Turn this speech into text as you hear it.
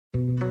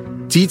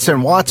Dietz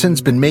and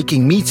Watson's been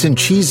making meats and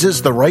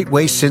cheeses the right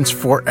way since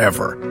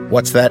forever.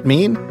 What's that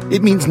mean?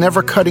 It means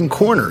never cutting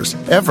corners,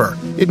 ever.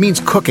 It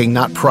means cooking,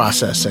 not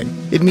processing.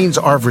 It means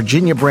our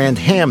Virginia brand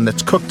ham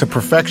that's cooked to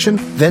perfection,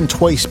 then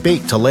twice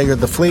baked to layer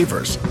the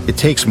flavors. It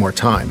takes more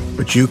time,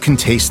 but you can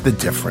taste the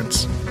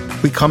difference.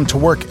 We come to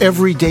work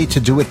every day to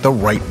do it the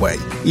right way,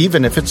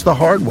 even if it's the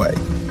hard way.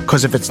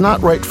 Because if it's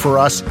not right for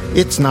us,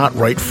 it's not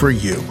right for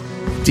you.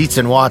 Dietz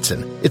and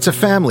Watson, it's a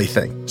family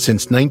thing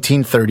since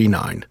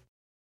 1939.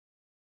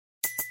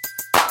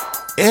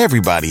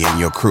 Everybody in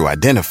your crew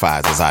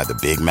identifies as either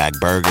Big Mac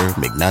Burger,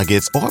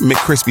 McNuggets, or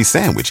McCrispy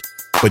Sandwich.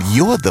 But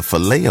you're the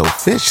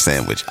Filet-O-Fish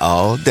Sandwich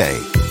all day.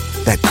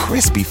 That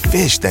crispy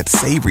fish, that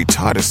savory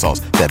tartar sauce,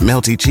 that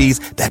melty cheese,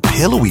 that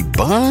pillowy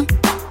bun.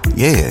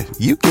 Yeah,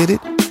 you get it.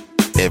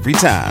 Every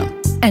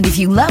time. And if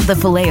you love the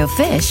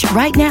Filet-O-Fish,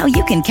 right now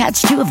you can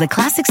catch two of the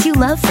classics you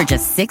love for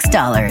just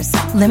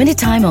 $6. Limited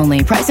time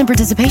only. Price and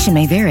participation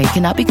may vary.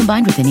 Cannot be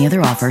combined with any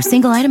other offer.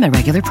 Single item at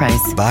regular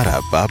price.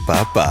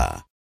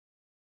 Ba-da-ba-ba-ba.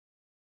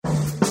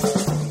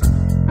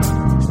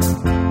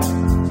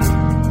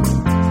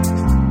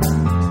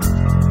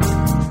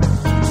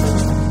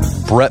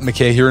 Brett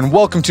McKay here, and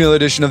welcome to another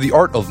edition of the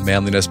Art of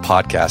Manliness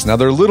podcast. Now,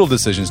 there are little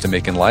decisions to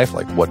make in life,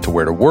 like what to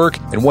wear to work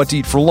and what to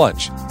eat for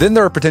lunch. Then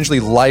there are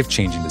potentially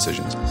life-changing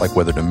decisions, like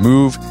whether to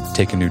move,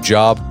 take a new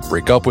job,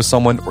 break up with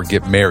someone, or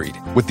get married.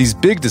 With these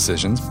big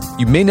decisions,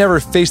 you may never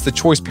have faced the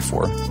choice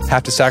before,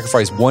 have to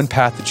sacrifice one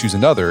path to choose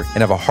another, and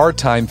have a hard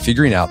time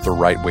figuring out the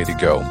right way to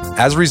go.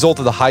 As a result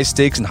of the high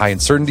stakes and high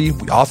uncertainty,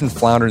 we often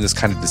flounder in this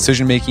kind of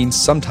decision-making,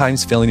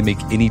 sometimes failing to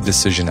make any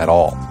decision at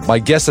all. My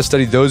guests have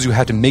studied those who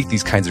have to make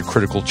these kinds of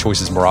critical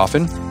choices more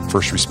often,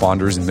 first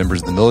responders and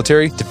members of the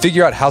military, to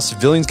figure out how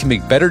civilians can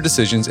make better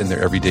decisions in their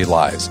everyday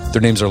lives.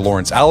 Their names are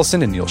Lawrence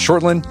Allison and Neil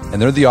Shortland,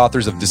 and they're the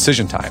authors of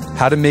Decision Time: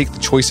 How to Make the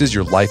Choices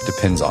Your Life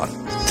Depends On.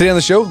 Today on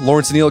the show,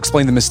 Lawrence and Neil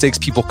explain the mistakes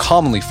people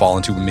commonly fall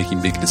into when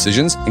making big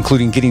decisions,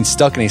 including getting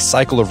stuck in a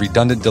cycle of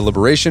redundant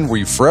deliberation where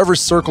you forever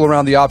circle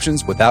around the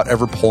options without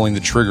ever pulling the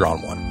trigger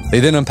on one. They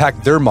then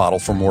unpack their model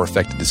for more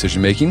effective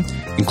decision-making,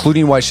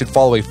 including why you should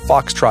follow a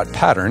foxtrot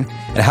pattern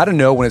and how to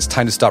know when it's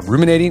time to stop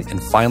ruminating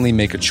and finally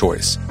make a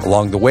choice.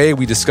 Along the way,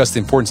 we discuss the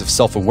importance of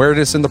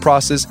self-awareness in the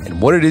process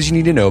and what it is you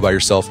need to know about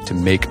yourself to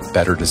make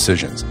better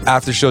decisions.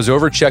 After the show's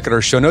over, check out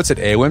our show notes at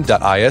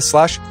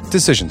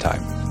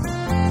aom.is/decisiontime.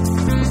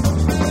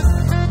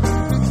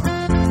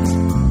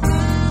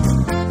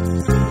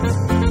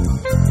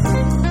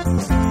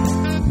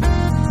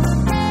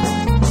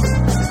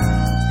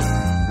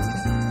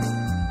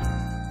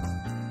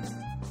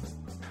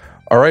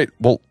 All right.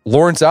 Well,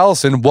 Lawrence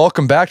Allison,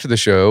 welcome back to the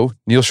show.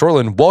 Neil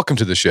Shortland, welcome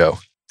to the show.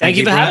 Thank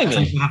you for having me.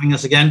 Thanks for having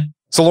us again.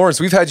 So, Lawrence,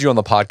 we've had you on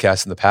the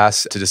podcast in the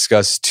past to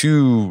discuss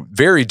two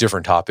very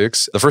different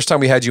topics. The first time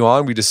we had you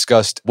on, we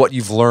discussed what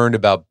you've learned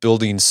about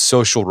building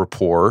social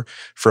rapport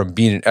from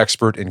being an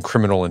expert in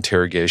criminal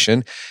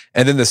interrogation.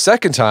 And then the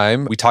second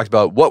time, we talked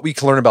about what we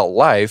can learn about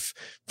life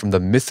from the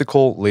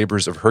mythical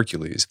labors of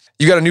Hercules.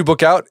 You got a new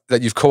book out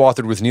that you've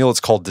co-authored with Neil. It's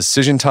called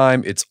Decision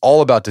Time. It's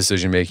all about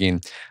decision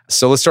making.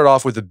 So let's start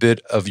off with a bit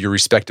of your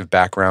respective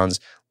backgrounds.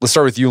 Let's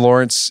start with you,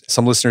 Lawrence.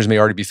 Some listeners may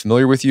already be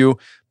familiar with you,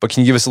 but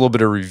can you give us a little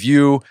bit of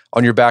review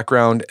on your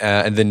background?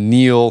 And then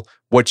Neil,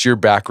 what's your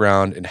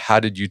background and how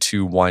did you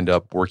two wind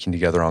up working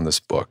together on this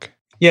book?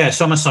 Yeah,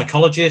 so I'm a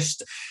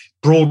psychologist.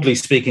 Broadly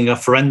speaking, a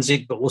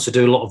forensic, but also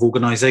do a lot of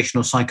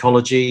organizational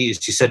psychology.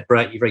 As you said,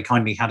 Brett, you very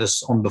kindly had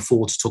us on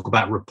before to talk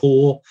about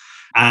rapport.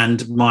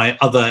 And my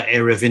other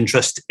area of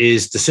interest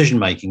is decision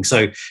making.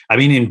 So, I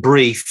mean, in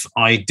brief,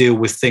 I deal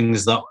with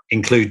things that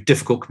include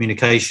difficult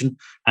communication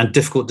and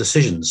difficult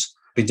decisions.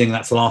 I've been doing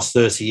that for the last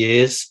 30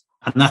 years,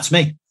 and that's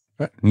me.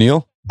 Right.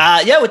 Neil?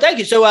 Well, thank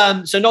you. So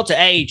not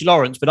to age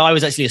Lawrence, but I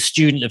was actually a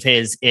student of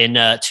his in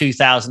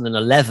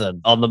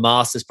 2011 on the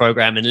master's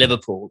program in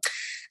Liverpool,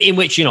 in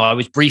which, I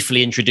was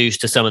briefly introduced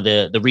to some of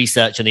the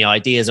research and the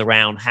ideas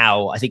around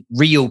how I think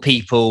real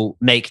people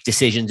make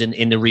decisions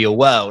in the real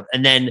world.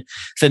 And then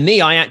for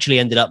me, I actually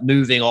ended up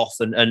moving off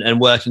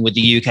and working with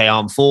the UK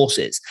Armed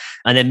Forces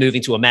and then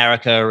moving to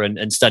America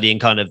and studying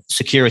kind of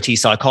security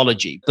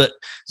psychology. But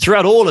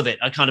throughout all of it,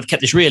 I kind of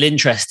kept this real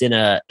interest in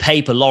a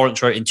paper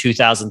Lawrence wrote in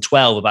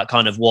 2012 about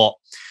kind of what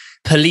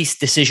police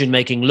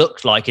decision-making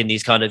looked like in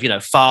these kind of,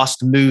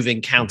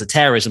 fast-moving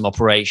counterterrorism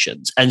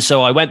operations. And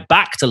so I went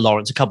back to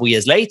Lawrence a couple of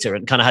years later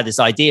and kind of had this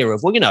idea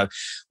of,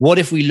 what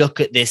if we look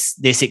at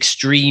this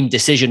extreme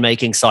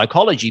decision-making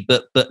psychology,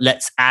 but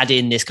let's add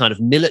in this kind of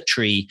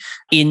military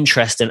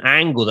interest and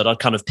angle that I'd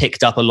kind of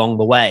picked up along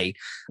the way.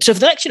 So for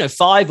the next,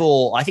 5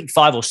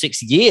 or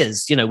 6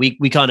 years,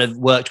 we kind of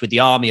worked with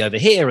the army over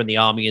here and the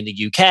army in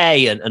the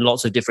UK and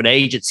lots of different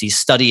agencies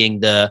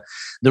studying the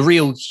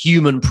real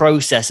human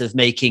process of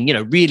making,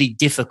 really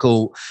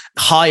difficult,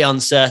 high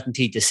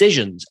uncertainty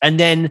decisions. And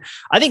then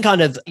I think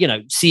kind of,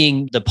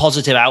 seeing the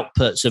positive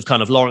outputs of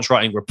kind of Lawrence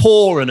writing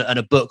Rapport and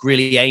a book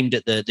really aimed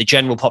at the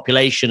general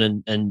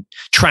population and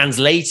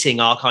translating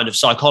our kind of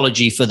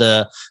psychology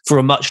for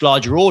a much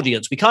larger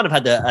audience, we kind of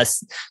had a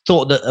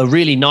thought that a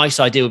really nice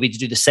idea would be to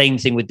do the same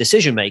thing with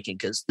decision making,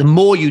 because the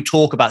more you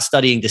talk about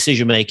studying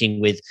decision making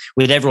with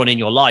everyone in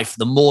your life,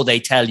 the more they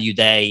tell you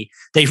they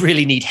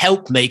really need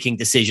help making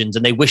decisions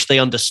and they wish they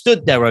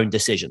understood their own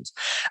decisions.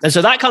 And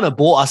so that kind of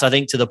brought us, I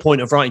think, to the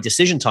point of writing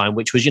Decision Time,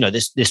 which was,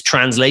 this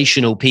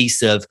translational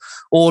piece of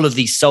all of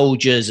these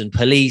soldiers and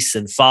police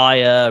and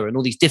fire and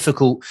all these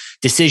difficult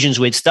decisions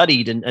we'd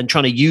studied and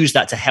trying to use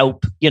that to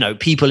help,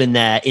 people in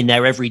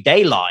their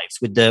everyday lives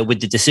with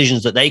the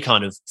decisions that they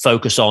kind of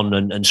focus on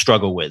and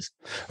struggle with.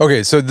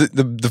 Okay, so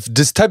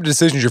this type of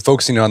decisions you're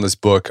focusing on in this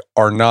book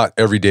are not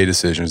everyday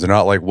decisions. They're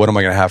not like, what am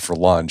I going to have for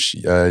lunch?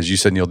 As you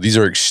said, Neil, these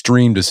are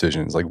extreme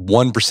decisions, like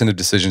 1% of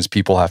decisions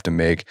people have to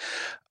make.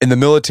 In the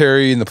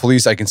military and the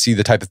police, I can see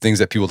the type of things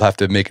that people have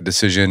to make a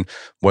decision,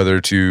 whether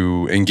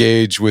to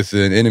engage with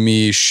an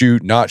enemy,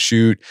 shoot, not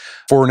shoot.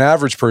 For an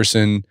average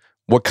person,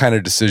 what kind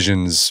of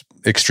decisions,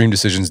 extreme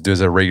decisions, does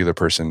a regular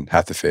person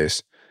have to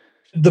face?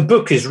 The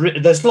book is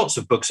written, there's lots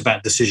of books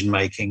about decision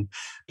making,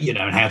 and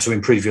how to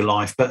improve your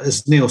life. But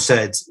as Neil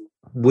said,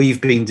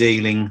 we've been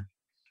dealing,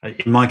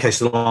 in my case,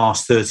 the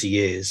last 30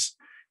 years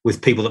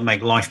with people that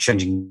make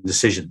life-changing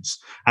decisions.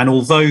 And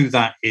although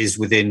that is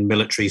within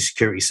military,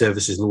 security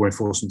services, law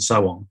enforcement,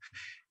 so on,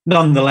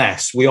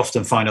 nonetheless, we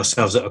often find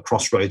ourselves at a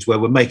crossroads where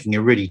we're making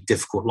a really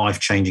difficult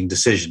life-changing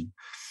decision.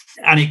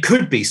 And it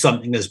could be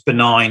something as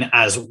benign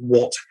as,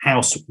 what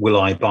house will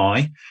I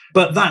buy?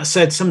 But that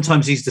said,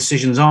 sometimes these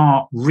decisions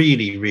are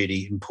really,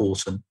 really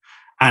important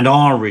and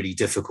are really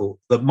difficult,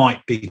 that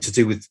might be to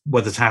do with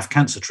whether to have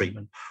cancer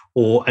treatment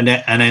or an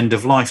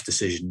end-of-life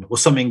decision, or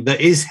something that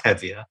is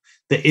heavier,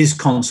 that is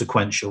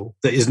consequential,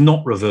 that is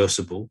not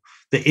reversible,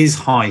 that is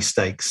high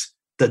stakes,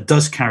 that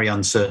does carry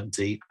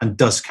uncertainty and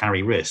does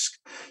carry risk.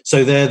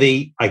 So they're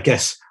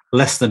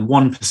less than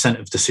 1%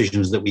 of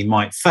decisions that we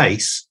might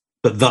face,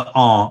 but that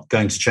are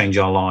going to change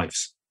our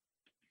lives.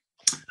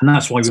 And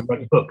that's why we wrote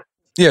the book.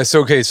 Yeah,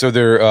 so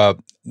the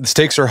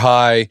stakes are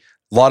high,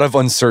 a lot of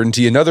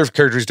uncertainty. Another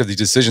characteristic of these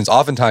decisions,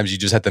 oftentimes you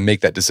just have to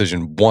make that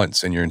decision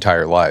once in your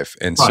entire life.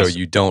 And so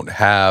you don't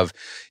have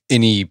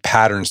any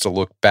patterns to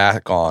look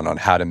back on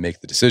how to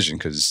make the decision,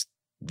 because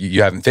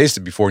you haven't faced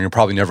it before and you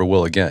probably never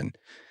will again.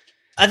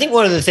 I think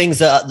one of the things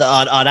that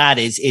I'd add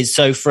is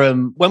so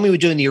from when we were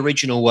doing the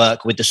original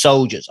work with the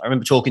soldiers, I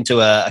remember talking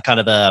to a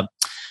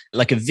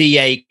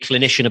VA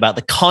clinician about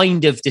the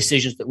kind of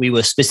decisions that we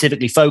were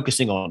specifically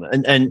focusing on.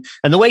 And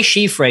the way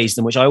she phrased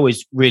them, which I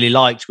always really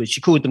liked, was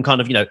she called them kind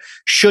of,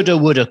 shoulda,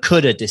 woulda,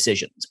 coulda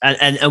decisions.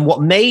 And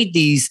what made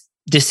these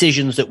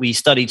decisions that we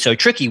studied so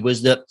tricky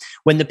was that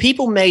when the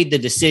people made the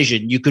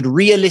decision, you could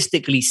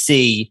realistically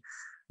see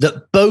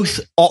that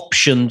both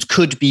options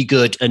could be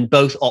good and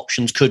both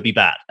options could be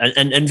bad.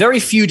 And very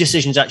few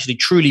decisions actually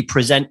truly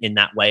present in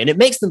that way. And it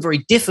makes them very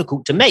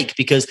difficult to make,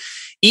 because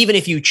even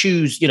if you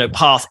choose,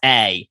 path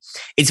A,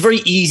 it's very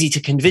easy to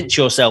convince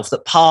yourself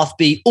that path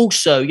B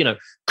also,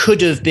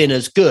 could have been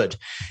as good.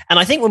 And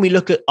I think when we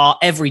look at our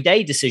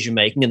everyday decision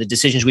making and the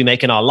decisions we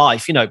make in our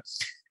life,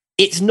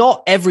 it's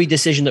not every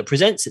decision that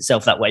presents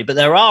itself that way, but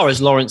there are,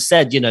 as Lawrence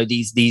said,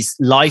 these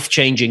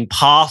life-changing,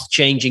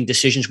 path-changing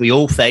decisions we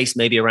all face,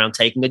 maybe around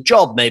taking a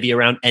job, maybe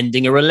around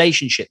ending a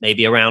relationship,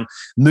 maybe around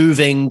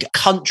moving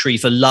country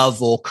for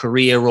love or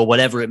career or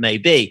whatever it may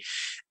be.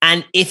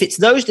 And if it's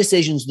those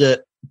decisions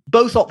that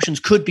both options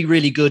could be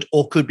really good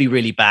or could be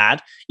really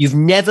bad, you've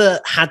never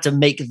had to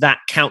make that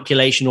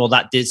calculation or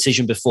that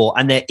decision before,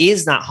 and there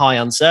is that high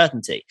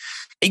uncertainty.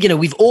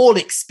 We've all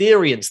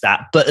experienced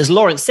that, but as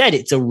Lawrence said,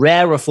 it's a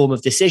rarer form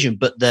of decision,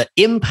 but the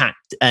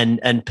impact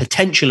and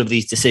potential of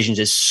these decisions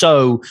is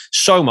so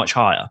much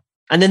higher.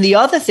 And then the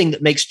other thing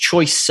that makes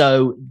choice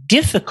so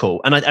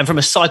difficult, and from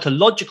a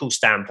psychological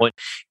standpoint,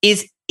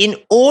 is in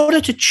order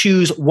to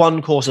choose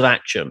one course of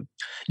action,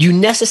 you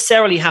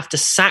necessarily have to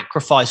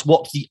sacrifice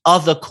what the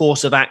other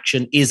course of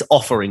action is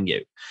offering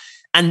you.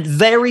 And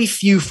very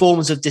few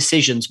forms of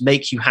decisions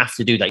make you have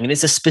to do that. And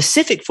it's a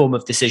specific form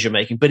of decision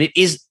making, but it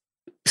is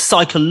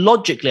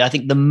psychologically, I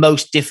think, the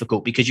most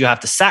difficult, because you have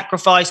to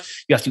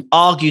sacrifice, you have to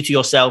argue to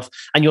yourself,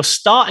 and you're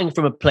starting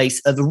from a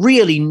place of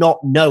really not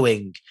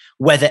knowing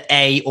whether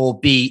A or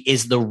B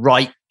is the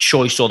right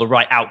choice or the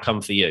right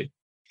outcome for you.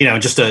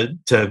 Just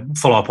to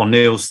follow up on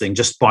Neil's thing,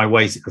 just by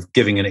way of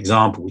giving an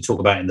example, we talk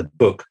about in the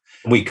book,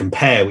 we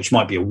compare, which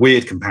might be a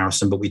weird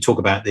comparison, but we talk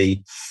about the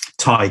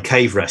Thai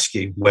cave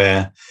rescue,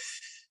 where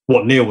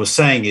what Neil was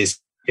saying is,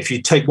 if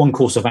you take one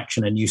course of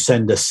action and you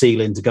send a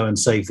SEAL in to go and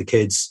save the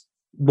kids,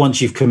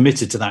 once you've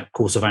committed to that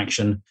course of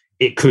action,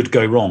 it could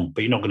go wrong,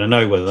 but you're not going to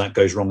know whether that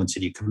goes wrong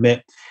until you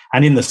commit.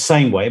 And in the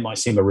same way, it might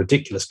seem a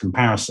ridiculous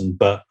comparison,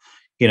 but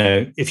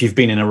if you've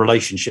been in a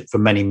relationship for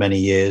many, many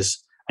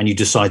years and you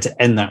decide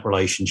to end that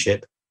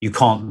relationship, you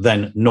can't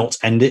then not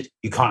end it.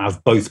 You can't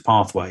have both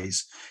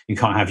pathways. You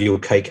can't have your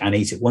cake and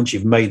eat it. Once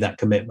you've made that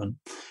commitment,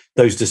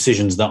 those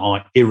decisions that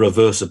are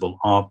irreversible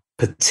are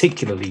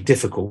particularly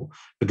difficult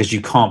because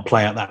you can't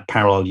play out that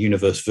parallel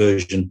universe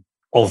version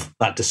of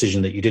that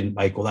decision that you didn't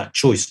make or that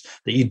choice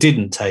that you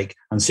didn't take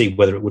and see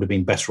whether it would have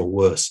been better or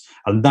worse.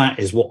 And that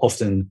is what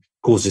often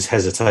causes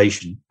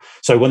hesitation.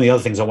 So one of the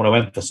other things I want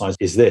to emphasize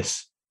is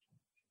this,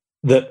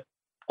 that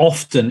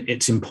often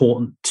it's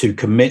important to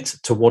commit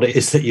to what it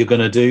is that you're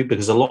going to do,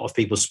 because a lot of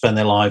people spend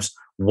their lives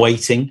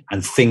waiting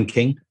and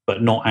thinking,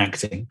 but not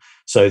acting.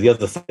 So the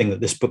other thing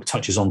that this book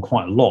touches on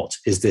quite a lot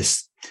is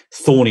this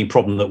thorny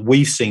problem that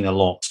we've seen a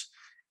lot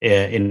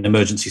in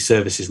emergency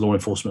services, law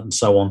enforcement, and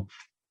so on,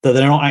 that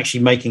they're not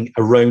actually making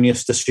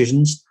erroneous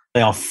decisions.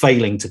 They are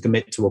failing to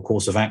commit to a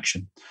course of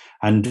action.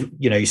 And,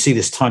 you see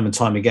this time and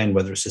time again,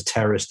 whether it's a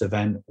terrorist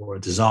event or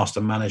a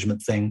disaster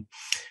management thing.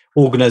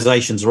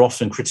 Organizations are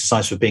often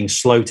criticized for being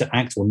slow to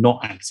act or not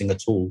acting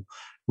at all,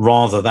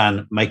 rather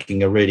than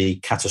making a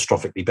really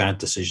catastrophically bad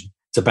decision.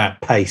 It's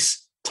about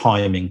pace,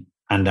 timing,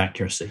 and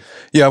accuracy.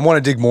 Yeah, I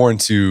want to dig more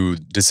into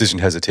decision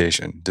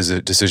hesitation,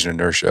 decision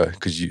inertia,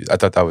 because I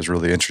thought that was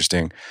really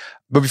interesting.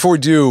 But before we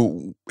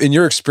do, in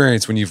your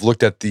experience, when you've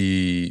looked at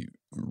the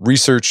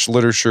research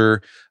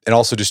literature and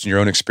also just in your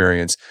own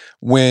experience,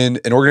 when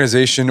an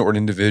organization or an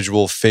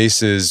individual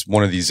faces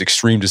one of these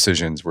extreme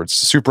decisions where it's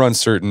super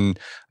uncertain,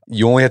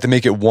 you only have to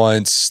make it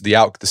once,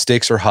 the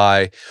stakes are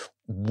high,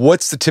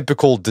 what's the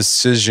typical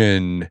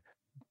decision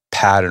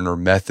pattern or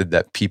method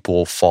that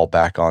people fall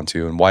back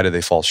onto, and why do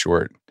they fall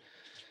short?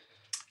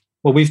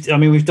 Well,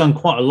 we've done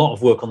quite a lot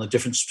of work on the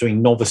difference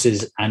between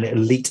novices and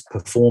elite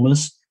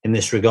performers in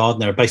this regard.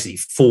 And there are basically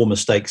 4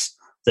 mistakes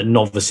that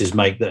novices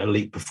make that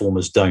elite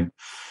performers don't.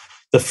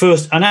 The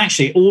first, and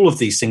actually all of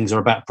these things are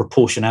about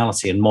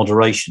proportionality and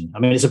moderation. I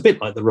mean, it's a bit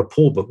like the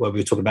rapport book where we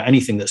were talking about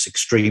anything that's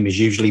extreme is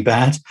usually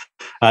bad.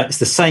 It's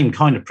the same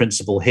kind of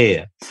principle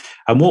here.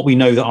 And what we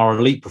know that our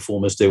elite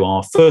performers do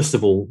are, first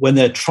of all, when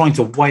they're trying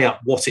to weigh up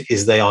what it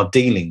is they are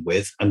dealing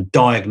with and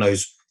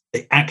diagnose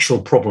the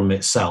actual problem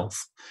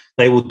itself,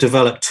 they will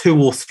develop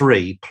 2 or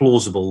 3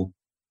 plausible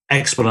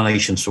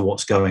explanations for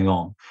what's going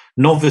on.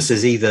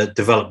 Novices either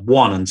develop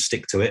one and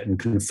stick to it and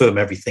confirm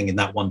everything in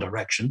that one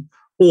direction,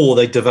 or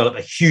they develop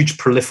a huge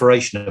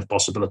proliferation of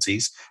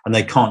possibilities and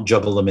they can't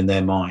juggle them in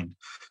their mind.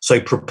 So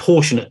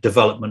proportionate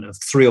development of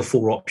 3 or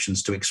 4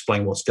 options to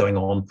explain what's going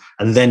on,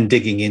 and then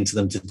digging into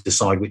them to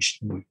decide which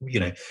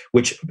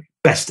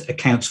best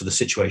accounts for the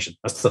situation.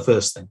 That's the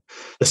first thing.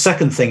 The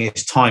second thing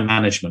is time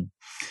management.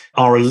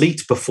 Our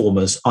elite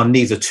performers are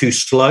neither too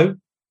slow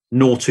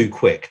nor too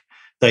quick.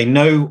 They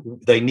know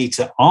they need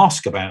to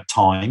ask about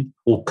time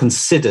or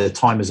consider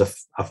time as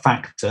a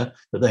factor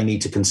that they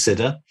need to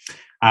consider.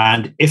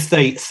 And if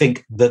they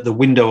think that the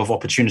window of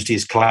opportunity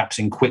is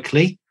collapsing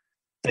quickly,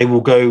 they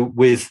will go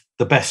with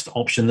the best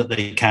option that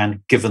they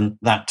can given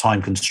that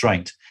time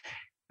constraint.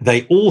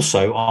 They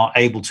also are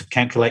able to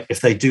calculate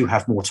if they do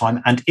have more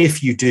time. And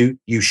if you do,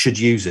 you should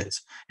use it.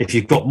 If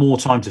you've got more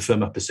time to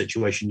firm up a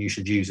situation, you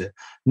should use it.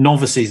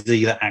 Novices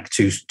either act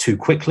too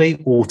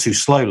quickly or too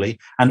slowly,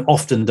 and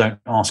often don't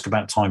ask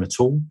about time at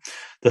all.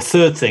 The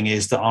third thing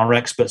is that our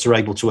experts are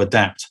able to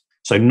adapt.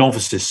 So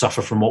novices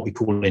suffer from what we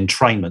call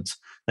entrainment.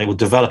 They will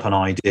develop an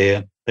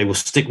idea, they will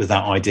stick with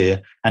that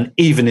idea, and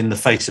even in the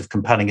face of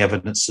compelling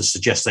evidence to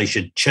suggest they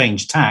should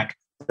change tack,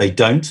 they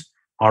don't.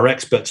 Our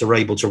experts are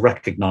able to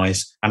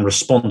recognize and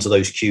respond to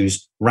those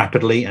cues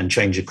rapidly and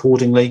change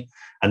accordingly.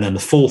 And then the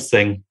fourth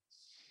thing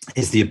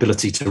is the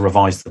ability to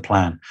revise the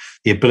plan,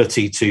 the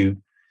ability to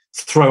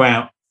throw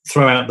out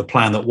the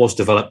plan that was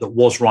developed, that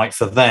was right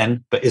for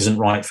then, but isn't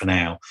right for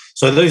now.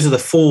 So those are the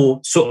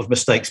 4 sort of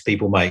mistakes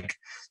people make.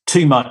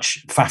 Too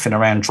much faffing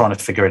around trying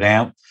to figure it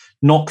out,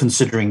 not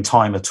considering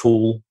time at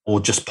all, or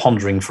just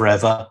pondering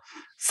forever,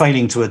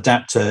 failing to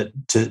adapt to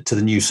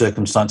the new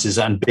circumstances,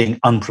 and being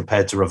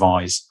unprepared to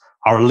revise.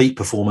 Our elite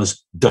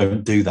performers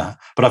don't do that.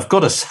 But I've got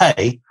to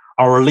say,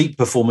 our elite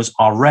performers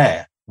are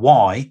rare.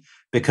 Why?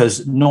 Because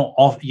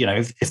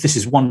if this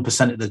is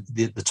 1%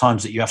 of the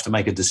times that you have to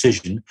make a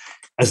decision,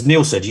 as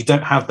Neil said, you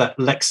don't have that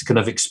lexicon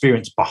of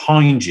experience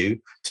behind you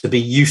to be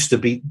used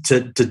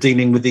to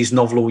dealing with these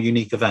novel or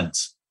unique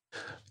events.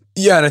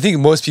 Yeah, and I think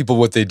most people,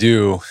 what they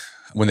do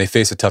when they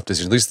face a tough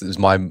decision, at least this is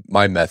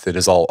my method,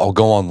 is I'll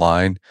go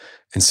online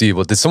and see,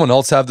 well, did someone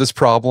else have this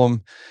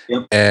problem?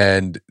 Yep.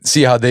 And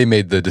see how they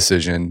made the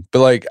decision.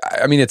 But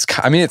it's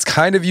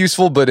kind of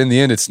useful, but in the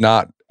end, it's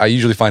not. I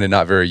usually find it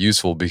not very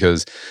useful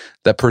because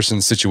that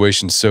person's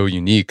situation is so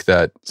unique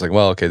that it's like,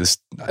 well, okay, this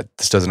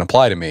doesn't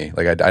apply to me.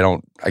 Like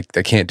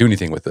I can't do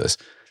anything with this.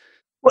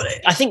 Well,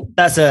 I think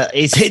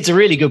it's a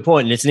really good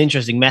point, and it's an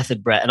interesting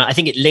method, Brett. And I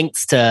think it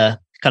links to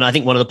kind of, I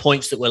think, one of the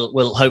points that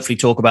we'll hopefully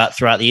talk about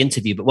throughout the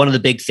interview. But one of the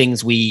big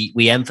things we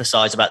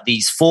emphasize about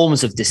these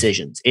forms of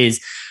decisions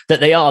is that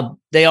they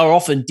are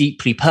often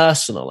deeply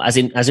personal, as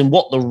in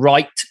what the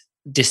right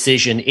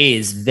decision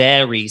is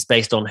varies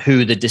based on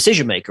who the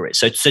decision maker is.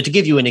 So to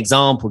give you an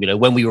example,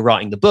 when we were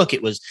writing the book,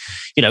 it was,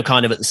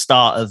 kind of at the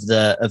start of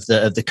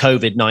the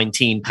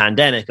COVID-19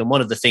 pandemic. And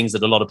one of the things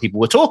that a lot of people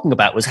were talking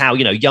about was how,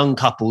 young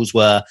couples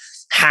were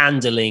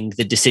handling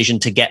the decision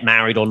to get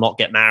married or not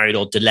get married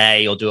or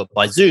delay or do it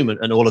by Zoom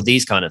and all of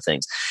these kind of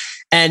things.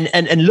 And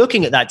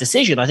looking at that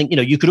decision, I think,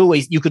 you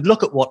could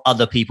look at what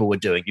other people were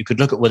doing. You could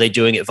look at were they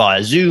doing it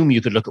via Zoom?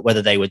 You could look at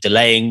whether they were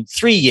delaying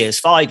 3 years,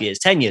 5 years,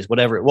 10 years,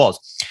 whatever it was.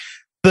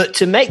 But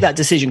to make that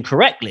decision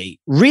correctly,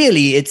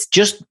 really, it's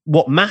just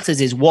what matters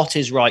is what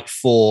is right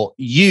for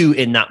you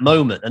in that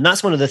moment. And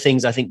that's one of the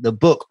things I think the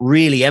book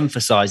really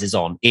emphasizes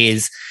on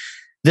is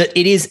that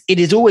it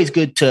is always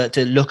good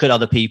to look at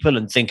other people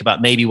and think about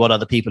maybe what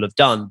other people have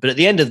done. But at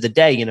the end of the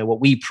day,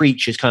 what we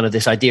preach is kind of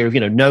this idea of,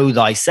 know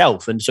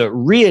thyself. And so it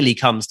really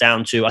comes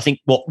down to, I think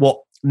what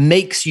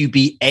makes you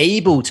be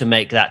able to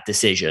make that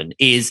decision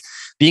is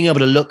being able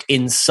to look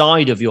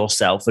inside of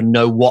yourself and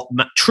know what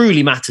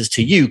truly matters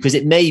to you, because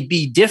it may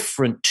be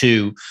different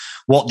to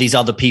what these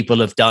other people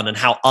have done and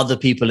how other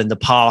people in the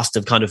past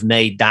have kind of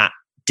made that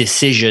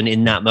decision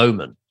in that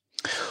moment.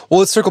 Well,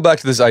 let's circle back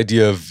to this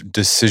idea of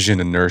decision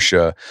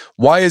inertia.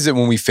 Why is it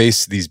when we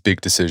face these big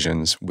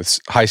decisions with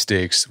high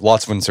stakes,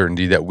 lots of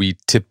uncertainty, that we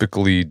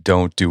typically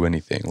don't do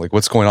anything? Like,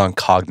 what's going on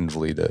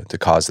cognitively to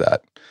cause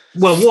that?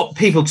 Well, what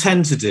people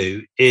tend to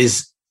do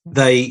is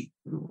they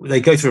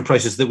go through a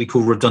process that we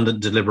call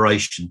redundant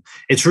deliberation.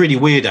 It's really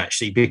weird,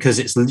 actually, because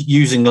it's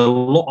using a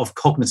lot of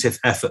cognitive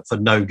effort for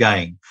no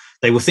gain.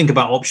 They will think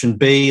about option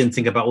B and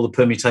think about all the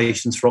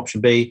permutations for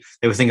option B.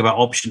 They will think about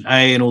option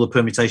A and all the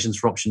permutations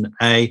for option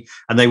A,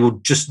 and they will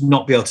just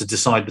not be able to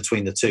decide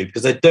between the two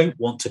because they don't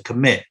want to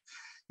commit.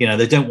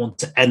 They don't want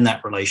to end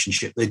that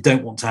relationship. They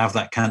don't want to have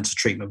that cancer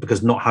treatment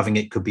because not having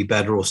it could be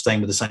better, or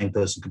staying with the same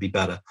person could be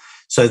better.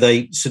 So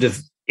they sort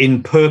of,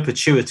 in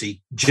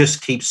perpetuity,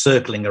 just keep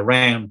circling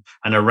around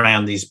and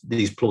around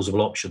these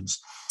plausible options.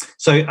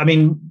 So, I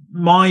mean,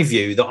 my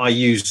view that I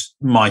use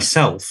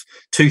myself,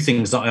 two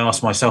things that I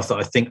ask myself that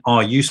I think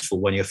are useful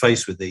when you're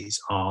faced with these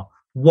are,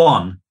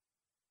 one,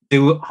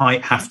 do I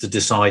have to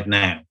decide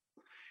now?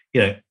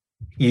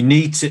 You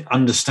need to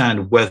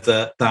understand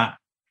whether that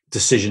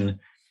decision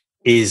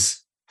is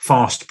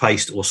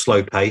fast-paced or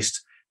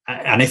slow-paced.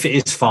 And if it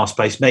is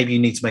fast-paced, maybe you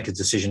need to make a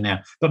decision now.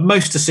 But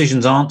most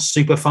decisions aren't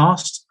super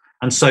fast.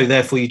 And so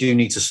therefore you do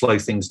need to slow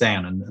things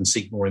down and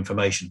seek more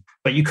information.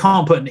 But you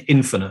can't put an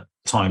infinite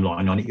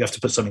timeline on it. You have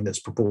to put something that's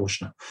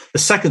proportionate. The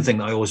second thing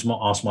that I always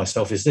ask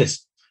myself is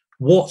this: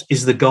 what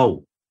is the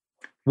goal?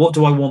 What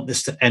do I want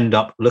this to end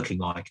up looking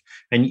like?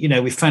 And,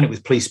 we've found it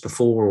with police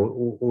before,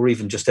 or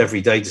even just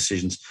everyday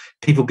decisions.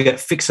 People get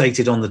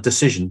fixated on the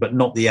decision, but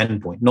not the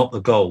end point, not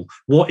the goal.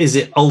 What is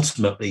it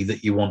ultimately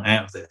that you want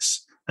out of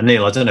this? And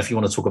Neil, I don't know if you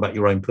want to talk about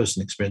your own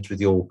personal experience with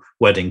your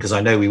wedding, because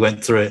I know we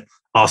went through it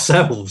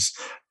ourselves,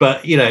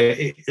 but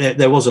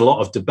there was a lot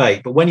of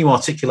debate. But when you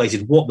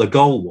articulated what the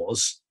goal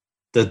was,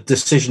 the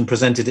decision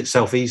presented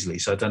itself easily.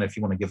 So I don't know if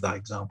you want to give that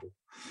example.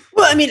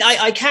 Well, I mean,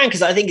 I can,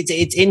 because I think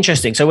it's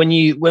interesting. So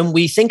when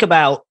we think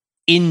about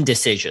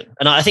indecision,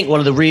 and I think one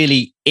of the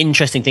really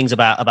interesting things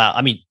about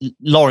I mean,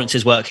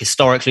 Lawrence's work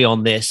historically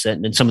on this,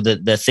 and some of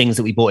the things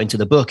that we brought into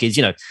the book is,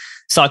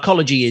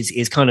 psychology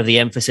is kind of the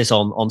emphasis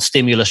on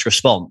stimulus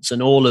response,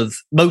 and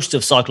most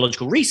of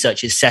psychological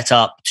research is set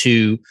up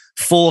to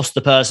force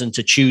the person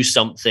to choose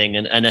something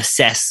and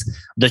assess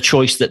the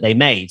choice that they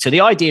made. So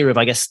the idea of,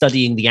 I guess,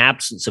 studying the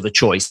absence of a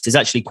choice is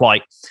actually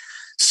quite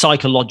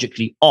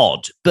psychologically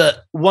odd.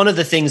 But one of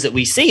the things that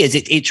we see is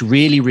it's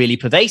really, really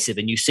pervasive,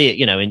 and you see it,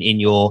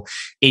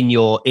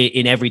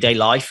 in everyday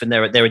life. And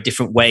there are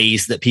different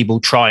ways that people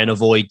try and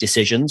avoid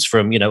decisions,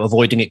 from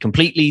avoiding it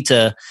completely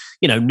to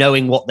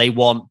knowing what they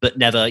want, but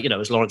never,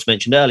 as Lawrence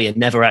mentioned earlier,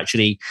 never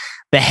actually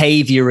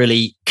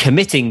behaviorally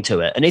committing to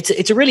it. And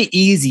it's a really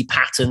easy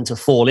pattern to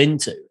fall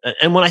into.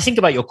 And when I think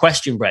about your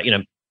question, Brett,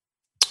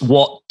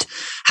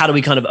 how do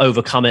we kind of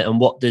overcome it, and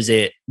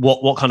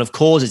what kind of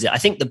causes it? I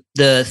think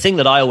the thing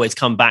that I always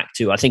come back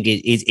to, I think,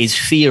 is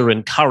fear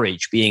and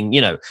courage being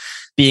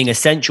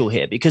essential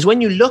here. Because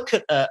when you look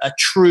at a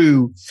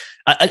true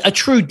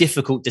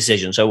difficult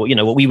decision, so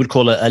what we would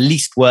call a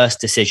least worst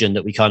decision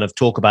that we kind of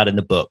talk about in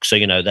the book. So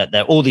that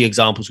they're all the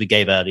examples we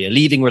gave earlier: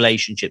 leaving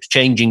relationships,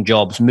 changing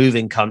jobs,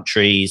 moving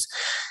countries,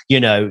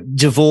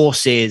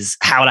 divorces,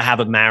 how to have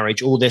a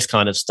marriage, all this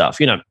kind of stuff.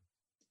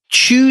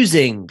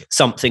 Choosing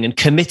something and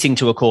committing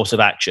to a course of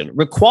action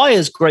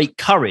requires great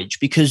courage,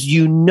 because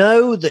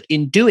that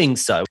in doing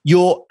so,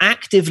 you're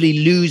actively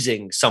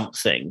losing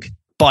something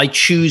by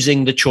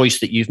choosing the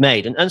choice that you've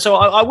made. And so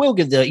I will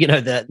give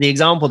the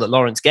example that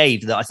Lawrence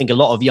gave, that I think a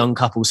lot of young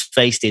couples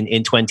faced in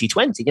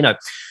 2020.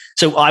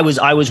 So I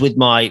was with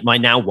my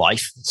now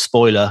wife,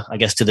 spoiler, I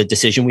guess, to the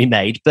decision we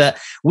made, but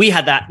we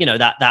had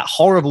that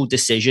horrible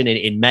decision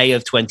in May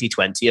of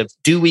 2020 of,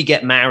 do we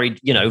get married,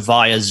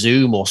 via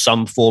Zoom or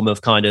some form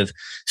of kind of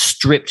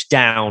stripped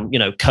down,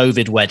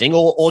 COVID wedding,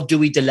 or do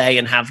we delay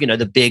and have,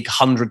 the big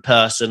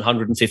 100-person,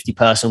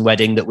 150-person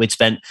wedding that we'd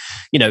spent,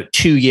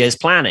 2 years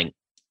planning?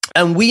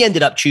 And we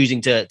ended up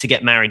choosing to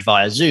get married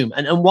via Zoom.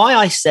 And why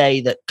I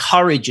say that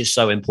courage is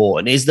so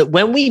important is that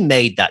when we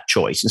made that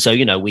choice, and so,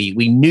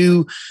 we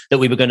knew that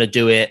we were going to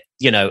do it,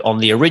 on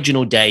the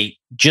original date,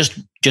 just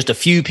a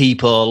few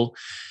people,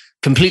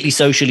 completely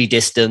socially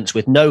distanced,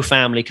 with no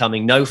family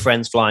coming, no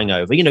friends flying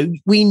over.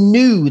 We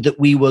knew that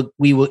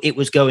it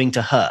was going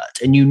to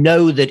hurt. And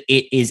that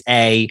it is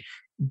a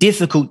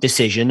difficult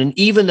decision. And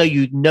even though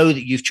you know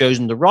that you've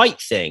chosen the right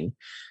thing,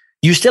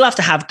 you still have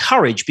to have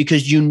courage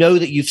because you know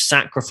that you've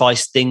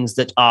sacrificed things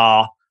that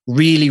are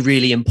really,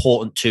 really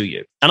important to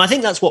you. And I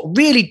think that's what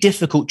really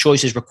difficult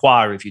choices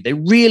require of you. They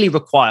really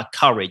require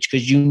courage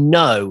because you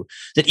know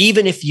that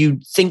even if you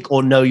think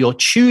or know you're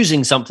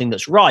choosing something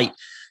that's right,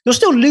 you're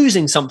still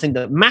losing something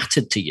that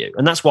mattered to you.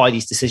 And that's why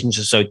these decisions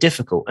are so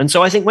difficult. And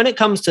so I think when it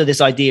comes to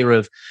this idea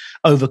of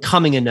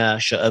overcoming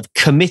inertia, of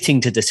committing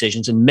to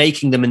decisions and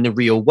making them in the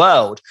real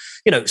world,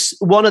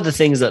 one of the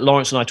things that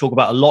Lawrence and I talk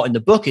about a lot in the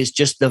book is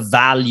just the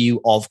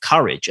value of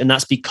courage. And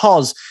that's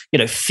because,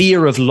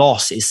 fear of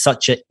loss is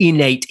such an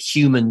innate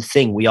human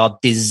thing. We are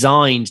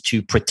designed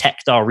to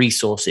protect our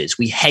resources.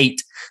 We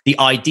hate the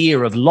idea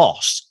of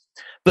loss.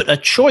 But a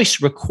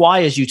choice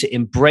requires you to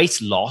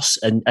embrace loss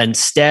and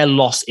stare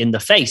loss in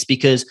the face,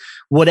 because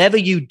whatever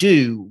you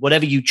do,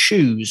 whatever you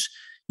choose,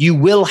 you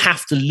will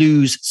have to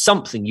lose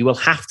something. You will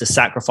have to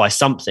sacrifice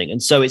something.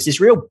 And so it's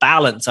this real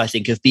balance, I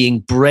think, of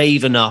being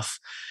brave enough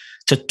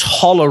to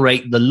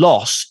tolerate the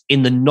loss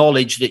in the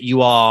knowledge that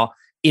you are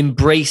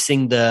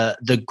embracing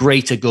the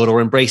greater good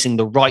or embracing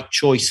the right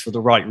choice for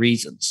the right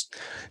reasons.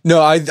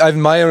 No, I've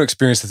in my own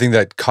experience, the thing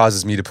that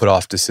causes me to put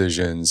off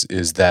decisions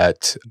is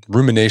that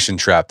rumination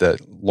trap that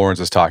Lawrence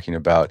was talking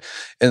about.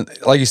 And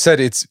like you said,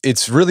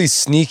 it's really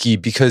sneaky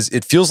because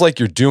it feels like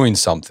you're doing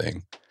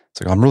something. It's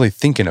like, I'm really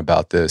thinking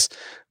about this,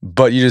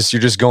 but you're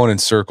just going in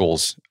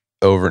circles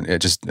over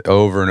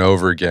and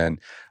over again.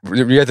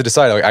 You have to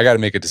decide, like, I got to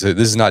make a decision.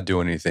 This is not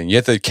doing anything. You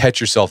have to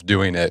catch yourself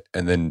doing it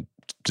and then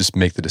just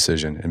make the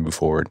decision and move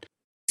forward.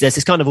 There's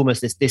this kind of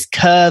almost this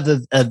curve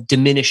of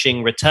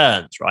diminishing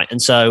returns, right? And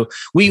so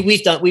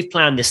we've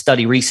planned this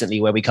study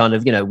recently where we kind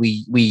of,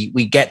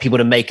 we get people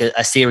to make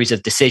a series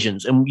of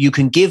decisions, and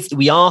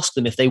we ask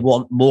them if they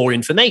want more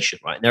information,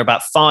 right? And there are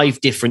about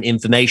 5 different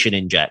information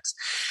injects.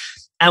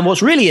 And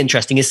what's really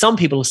interesting is some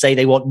people say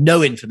they want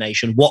no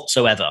information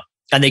whatsoever,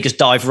 and they just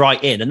dive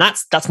right in. And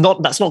that's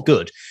not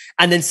good.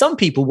 And then some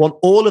people want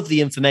all of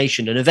the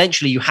information, and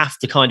eventually you have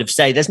to kind of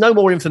say, there's no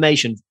more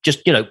information.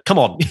 Just, come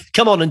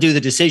on and do the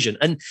decision.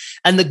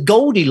 And the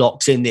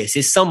Goldilocks in this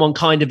is someone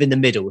kind of in the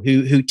middle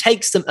who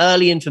takes some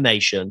early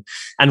information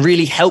and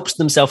really helps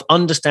themselves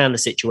understand the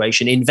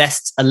situation,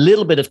 invests a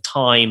little bit of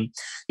time,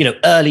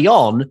 early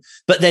on,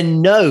 but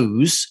then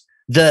knows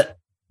that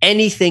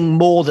anything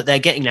more that they're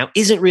getting now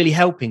isn't really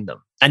helping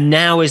them. And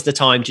now is the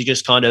time to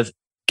just kind of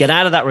get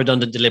out of that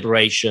redundant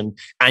deliberation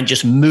and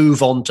just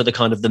move on to the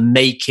kind of the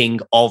making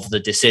of the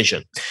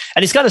decision.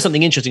 And it's kind of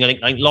something interesting. I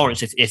think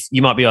Lawrence, if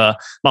you might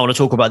want to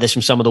talk about this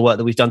from some of the work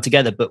that we've done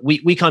together, but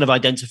we kind of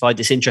identified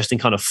this interesting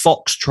kind of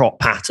foxtrot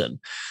pattern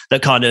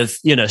that kind of,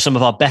 some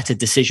of our better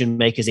decision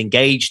makers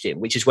engaged in,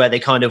 which is where they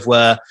kind of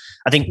were,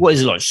 I think, what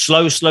is it like?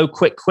 Slow,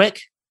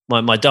 quick.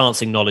 My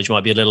dancing knowledge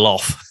might be a little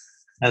off.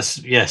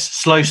 Yes.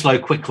 Slow,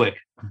 quick.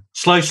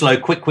 Slow,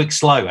 quick,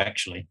 slow,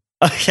 actually.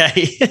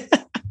 Okay.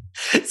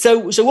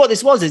 So what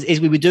this was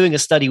is we were doing a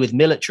study with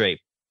military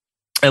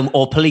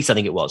or police, I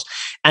think it was,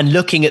 and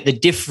looking at the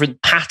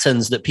different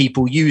patterns that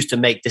people use to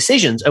make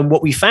decisions. And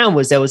what we found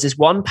was there was this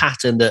one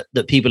pattern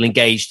that people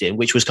engaged in,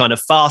 which was kind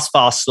of fast,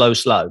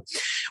 slow,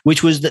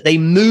 which was that they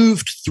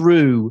moved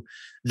through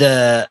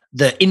the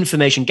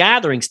information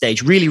gathering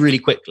stage really, really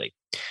quickly.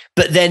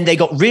 But then they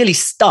got really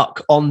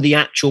stuck on the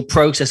actual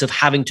process of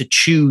having to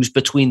choose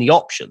between the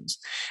options.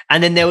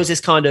 And then there was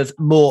this kind of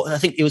I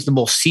think it was the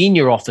more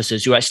senior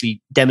officers who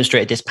actually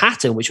demonstrated this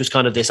pattern, which was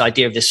kind of this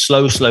idea of this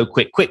slow,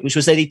 quick, which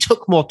was that they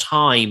took more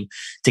time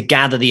to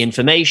gather the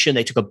information.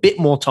 They took a bit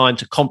more time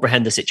to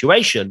comprehend the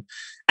situation.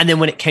 And then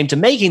when it came to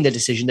making the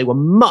decision, they were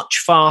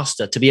much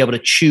faster to be able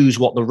to choose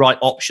what the right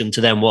option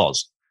to them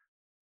was.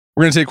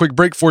 We're going to take a quick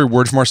break for a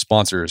word from our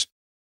sponsors.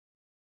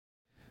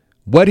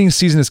 Wedding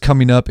season is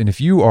coming up, and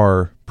if you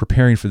are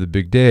preparing for the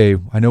big day,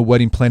 I know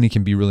wedding planning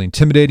can be really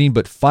intimidating,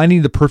 but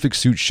finding the perfect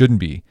suit shouldn't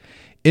be.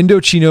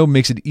 Indochino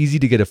makes it easy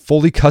to get a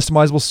fully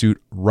customizable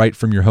suit right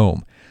from your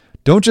home.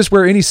 Don't just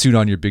wear any suit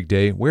on your big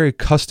day, wear a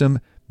custom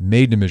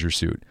made-to-measure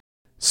suit.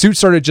 Suits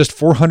start at just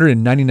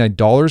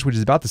 $499, which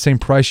is about the same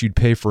price you'd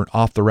pay for an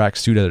off-the-rack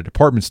suit at a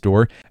department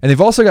store, and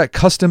they've also got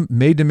custom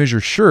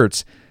made-to-measure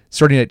shirts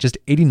starting at just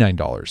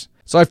 $89.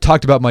 So I've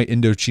talked about my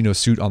Indochino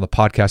suit on the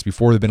podcast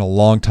before. They've been a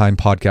long-time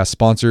podcast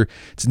sponsor.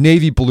 It's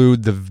navy blue.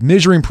 The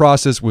measuring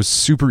process was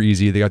super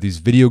easy. They got these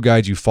video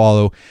guides you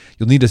follow.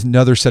 You'll need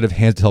another set of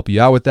hands to help you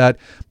out with that.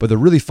 But the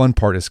really fun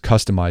part is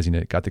customizing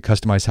it. Got to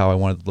customize how I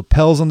wanted the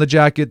lapels on the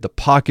jacket, the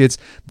pockets,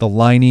 the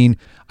lining.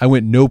 I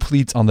went no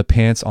pleats on the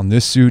pants on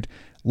this suit.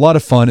 A lot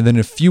of fun. And then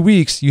in a few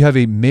weeks, you have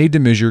a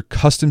made-to-measure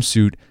custom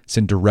suit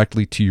sent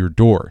directly to your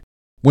door.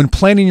 When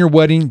planning your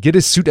wedding, get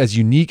a suit as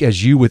unique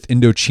as you with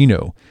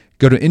Indochino.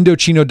 Go to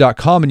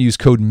Indochino.com and use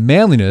code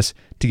manliness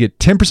to get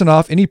 10%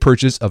 off any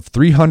purchase of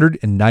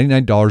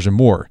 $399 or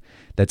more.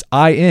 That's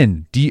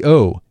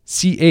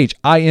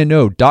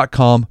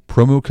INDOCHINO.com,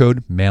 promo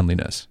code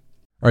manliness.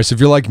 All right, so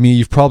if you're like me,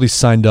 you've probably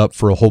signed up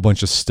for a whole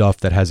bunch of stuff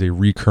that has a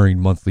recurring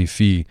monthly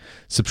fee.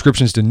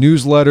 Subscriptions to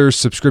newsletters,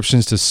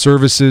 subscriptions to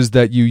services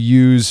that you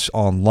use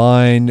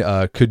online,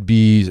 could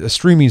be a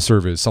streaming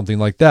service, something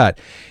like that.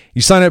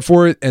 You sign up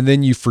for it and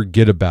then you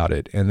forget about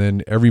it. And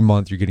then every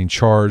month you're getting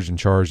charged, and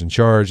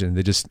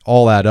they just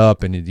all add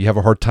up, and you have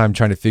a hard time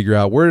trying to figure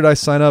out, where did I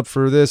sign up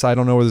for this? I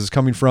don't know where this is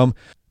coming from.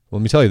 Well,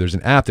 let me tell you, there's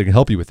an app that can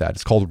help you with that.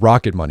 It's called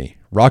Rocket Money.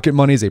 Rocket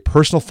Money is a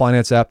personal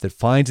finance app that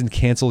finds and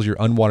cancels your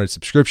unwanted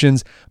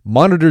subscriptions,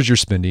 monitors your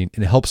spending,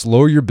 and helps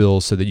lower your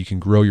bills so that you can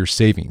grow your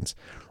savings.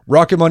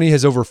 Rocket Money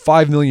has over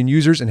 5 million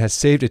users and has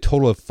saved a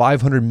total of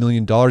 $500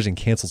 million in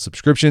canceled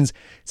subscriptions,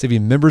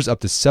 saving members up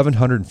to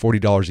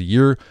 $740 a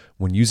year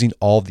when using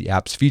all of the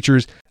app's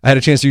features. I had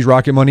a chance to use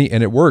Rocket Money,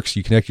 and it works.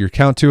 You connect your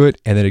account to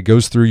it, and then it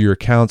goes through your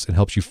accounts and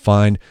helps you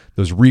find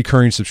those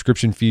recurring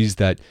subscription fees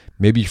that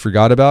maybe you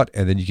forgot about,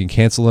 and then you can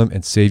cancel them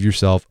and save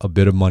yourself a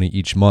bit of money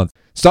each month.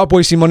 Stop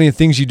wasting money on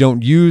things you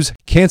don't use.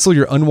 Cancel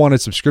your unwanted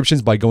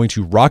subscriptions by going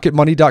to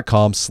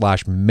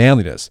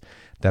rocketmoney.com/manliness.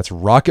 That's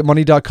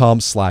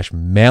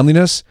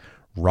rocketmoney.com/manliness,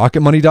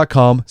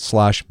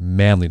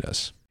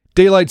 rocketmoney.com/manliness.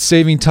 Daylight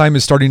saving time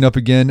is starting up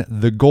again.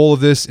 The goal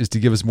of this is to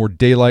give us more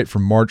daylight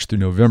from March through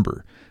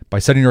November. By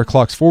setting our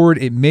clocks forward,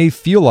 it may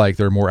feel like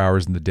there are more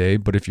hours in the day,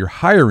 but if you're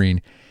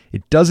hiring,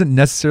 it doesn't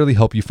necessarily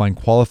help you find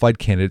qualified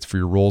candidates for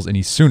your roles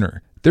any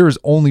sooner. There is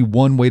only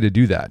one way to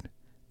do that: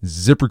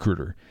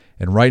 ZipRecruiter.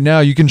 And right now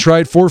you can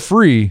try it for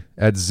free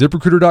at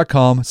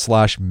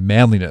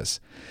ziprecruiter.com/manliness.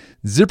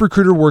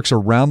 ZipRecruiter works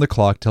around the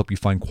clock to help you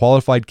find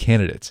qualified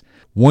candidates.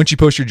 Once you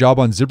post your job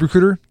on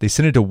ZipRecruiter, they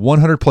send it to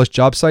 100 plus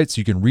job sites so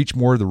you can reach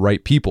more of the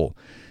right people.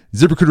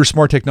 ZipRecruiter's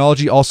smart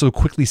technology also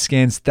quickly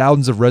scans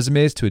thousands of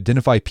resumes to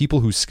identify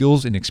people whose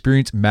skills and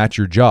experience match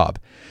your job.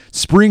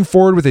 Spring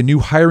forward with a new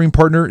hiring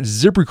partner,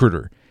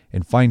 ZipRecruiter,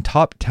 and find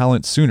top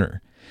talent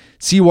sooner.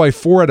 See why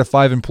 4 out of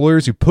 5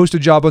 employers who post a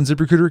job on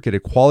ZipRecruiter get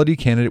a quality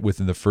candidate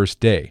within the first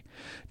day.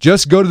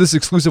 Just go to this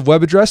exclusive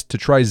web address to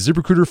try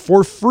ZipRecruiter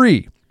for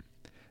free.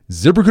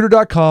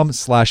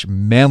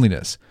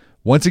 ZipRecruiter.com/manliness.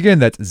 Once again,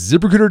 that's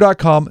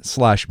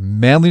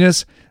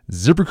ZipRecruiter.com/manliness.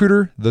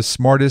 ZipRecruiter, the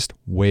smartest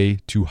way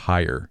to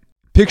hire.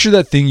 Picture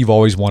that thing you've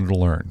always wanted to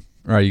learn.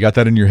 All right, you got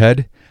that in your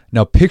head?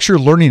 Now picture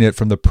learning it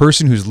from the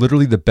person who's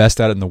literally the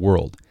best at it in the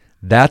world.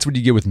 That's what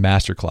you get with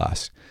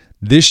Masterclass.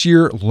 This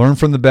year, learn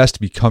from the best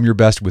to become your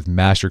best with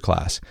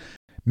Masterclass.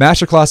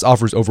 Masterclass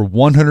offers over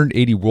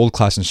 180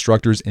 world-class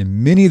instructors,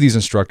 and many of these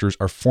instructors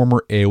are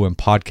former AOM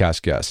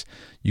podcast guests.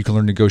 You can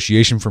learn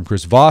negotiation from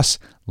Chris Voss,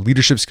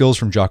 leadership skills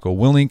from Jocko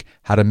Willink,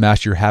 how to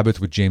master your habits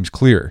with James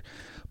Clear.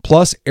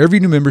 Plus, every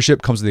new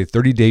membership comes with a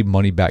 30-day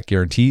money-back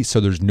guarantee, so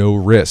there's no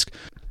risk.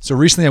 So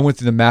recently I went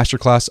through the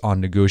masterclass on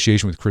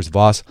negotiation with Chris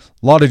Voss.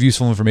 A lot of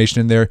useful information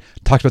in there.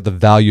 Talked about the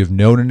value of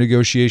no in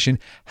negotiation,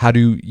 how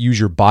to use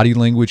your body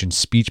language and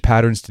speech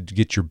patterns to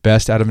get your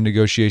best out of a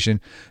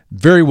negotiation.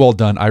 Very well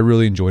done. I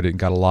really enjoyed it and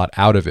got a lot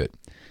out of it.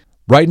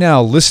 Right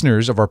now,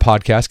 listeners of our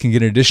podcast can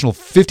get an additional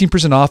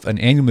 15% off an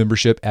annual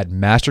membership at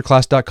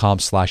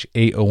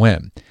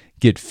masterclass.com/AOM.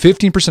 Get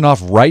 15%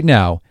 off right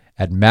now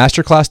at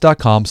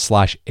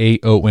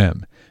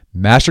masterclass.com/AOM.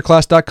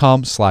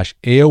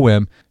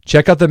 masterclass.com/AOM.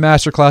 Check out the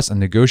masterclass on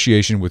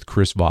negotiation with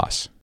Chris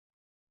Voss.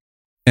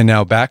 And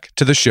now back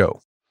to the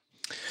show.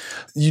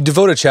 You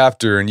devote a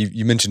chapter, and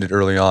you mentioned it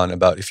early on,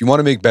 about if you want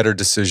to make better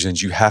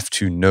decisions, you have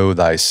to know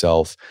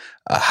thyself.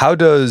 How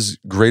does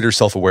greater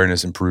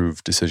self-awareness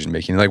improve decision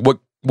making? Like, what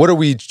do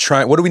we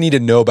need to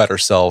know about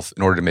ourselves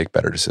in order to make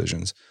better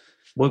decisions?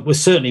 Well,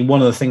 certainly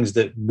one of the things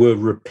that we're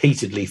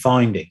repeatedly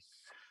finding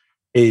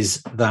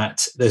is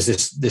that there's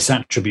this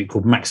attribute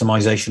called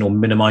maximization or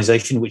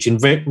minimization, which in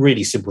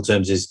really simple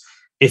terms is,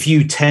 if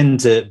you tend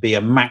to be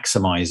a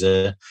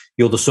maximizer,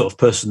 you're the sort of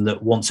person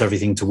that wants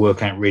everything to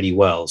work out really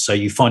well. So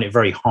you find it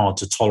very hard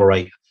to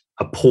tolerate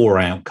a poor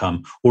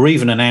outcome, or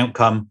even an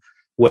outcome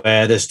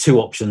where there's two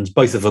options,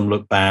 both of them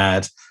look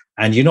bad,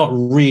 and you're not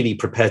really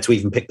prepared to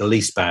even pick the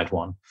least bad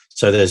one.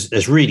 So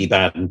there's really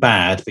bad and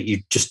bad, but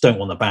you just don't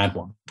want the bad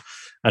one.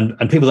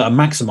 And people that are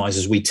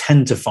maximizers, we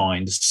tend to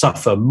find,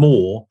 suffer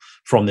more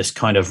from this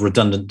kind of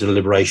redundant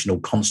deliberation or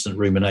constant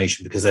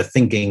rumination, because they're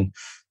thinking,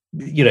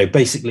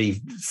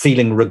 basically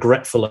feeling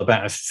regretful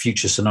about a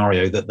future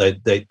scenario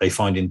that they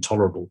find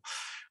intolerable.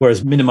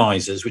 Whereas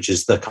minimizers, which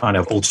is the kind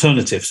of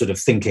alternative sort of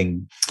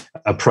thinking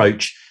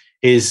approach,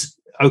 is,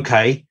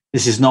 okay,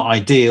 this is not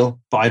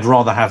ideal, but I'd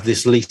rather have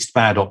this least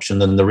bad option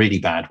than the really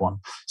bad one.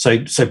 So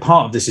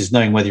part of this is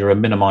knowing whether you're a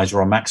minimizer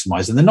or a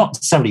maximizer. And they're not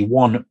necessarily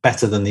one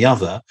better than the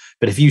other,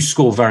 but if you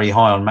score very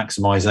high on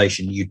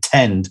maximization, you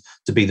tend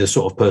to be the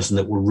sort of person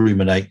that will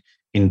ruminate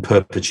in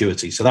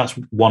perpetuity. So that's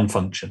one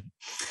function.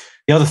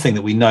 The other thing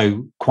that we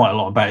know quite a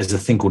lot about is a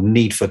thing called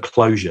need for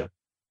closure.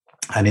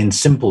 And in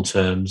simple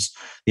terms,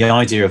 the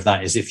idea of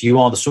that is, if you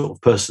are the sort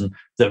of person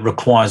that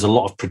requires a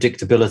lot of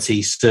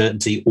predictability,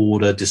 certainty,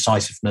 order,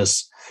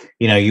 decisiveness,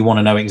 You want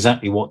to know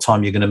exactly what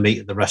time you're going to meet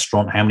at the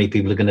restaurant, how many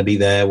people are going to be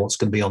there, what's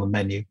going to be on the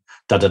menu,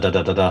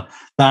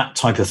 That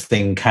type of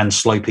thing can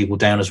slow people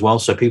down as well.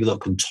 So people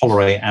that can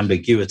tolerate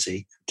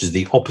ambiguity, which is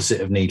the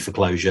opposite of need for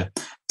closure,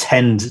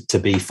 tend to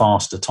be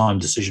faster time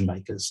decision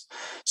makers.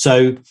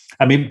 So,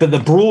 but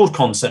the broad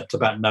concept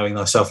about knowing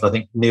thyself, and I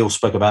think Neil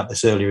spoke about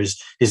this earlier,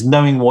 is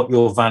knowing what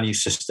your value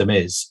system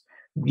is,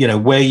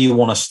 where you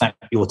want to stack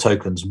your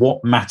tokens,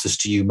 what matters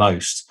to you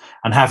most,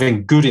 and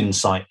having good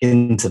insight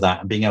into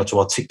that and being able to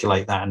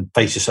articulate that and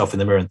face yourself in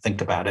the mirror and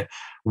think about it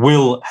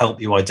will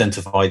help you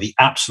identify the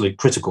absolute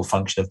critical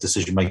function of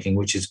decision making,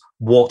 which is,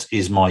 what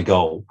is my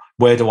goal?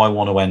 Where do I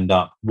want to end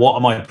up? What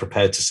am I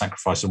prepared to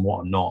sacrifice and what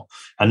I'm not?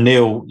 And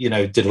Neil,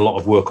 did a lot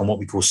of work on what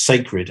we call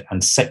sacred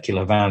and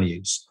secular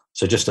values.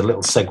 So just a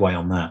little segue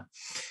on that.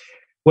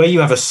 Where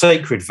you have a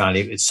sacred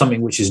value, it's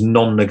something which is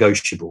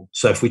non-negotiable.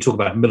 So if we talk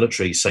about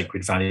military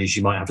sacred values,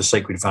 you might have a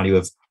sacred value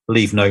of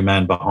leave no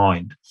man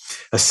behind.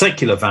 A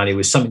secular value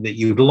is something that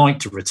you'd like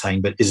to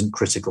retain but isn't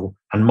critical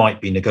and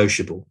might be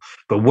negotiable.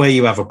 But where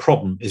you have a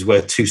problem is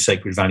where two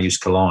sacred values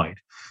collide.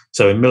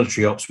 So in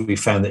military ops, we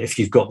found that if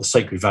you've got the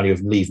sacred value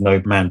of leave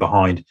no man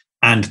behind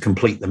and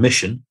complete the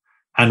mission,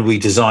 and we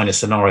design a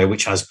scenario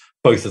which has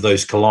both of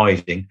those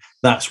colliding,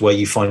 that's where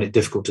you find it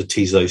difficult to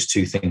tease those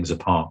two things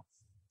apart.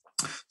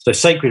 So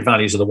sacred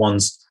values are the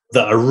ones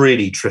that are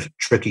really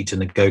tricky to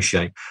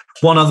negotiate.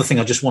 One other thing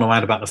I just want to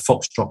add about the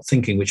foxtrot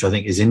thinking, which I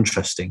think is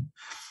interesting,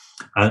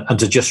 and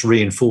to just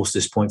reinforce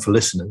this point for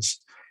listeners,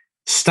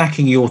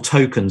 stacking your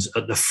tokens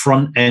at the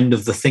front end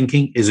of the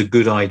thinking is a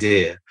good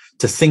idea.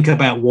 To think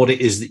about what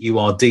it is that you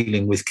are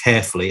dealing with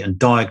carefully and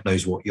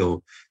diagnose what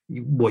you're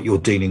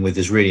dealing with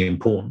is really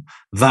important.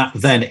 That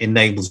then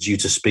enables you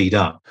to speed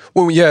up.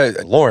 Well, yeah,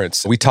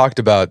 Lawrence, we talked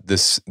about the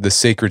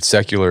sacred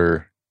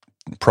secular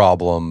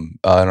problem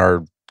in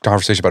our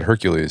conversation about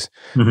Hercules.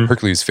 Mm-hmm.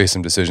 Hercules faced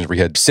some decisions where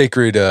he had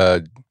sacred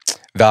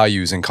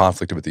values in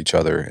conflict with each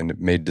other, and it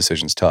made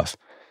decisions tough.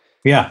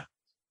 Yeah.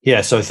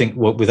 So I think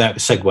without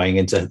segueing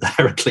into the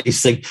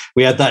Hercules thing,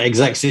 we had that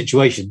exact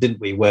situation, didn't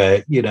we?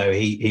 Where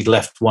he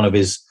left one of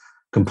his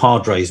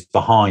compadres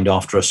behind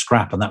after a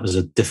scrap, and that was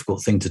a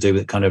difficult thing to do.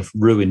 It kind of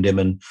ruined him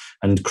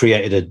and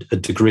created a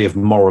degree of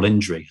moral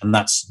injury, and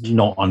that's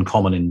not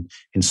uncommon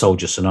in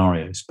soldier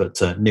scenarios.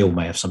 But Neil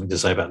may have something to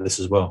say about this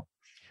as well.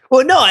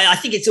 Well, no, I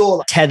think it's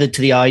all tethered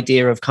to the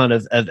idea of kind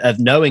of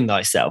knowing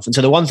thyself. And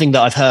so the one thing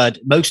that I've heard,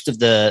 most of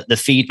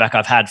the feedback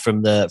I've had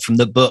from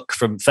the book,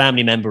 from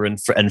family member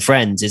and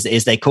friends,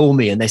 is they call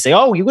me and they say,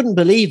 "Oh, you wouldn't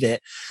believe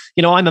it,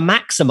 I'm a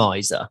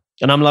maximizer."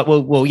 And I'm like,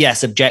 well,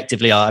 yes,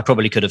 objectively, I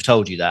probably could have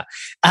told you that.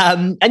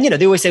 And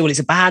they always say, well, it's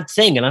a bad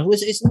thing. And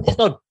it's not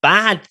a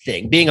bad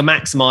thing. Being a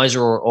maximizer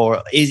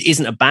or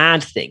isn't a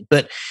bad thing.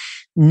 But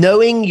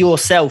knowing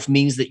yourself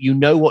means that you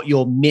know what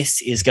your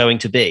miss is going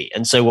to be.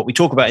 And so what we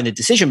talk about in the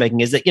decision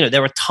making is that,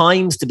 there are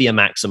times to be a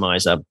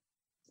maximizer,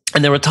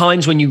 and there are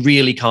times when you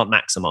really can't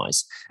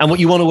maximize. And what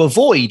you want to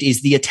avoid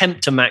is the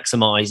attempt to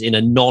maximize in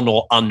a non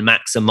or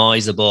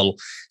unmaximizable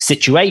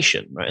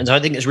situation, right? And so I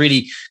think it's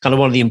really kind of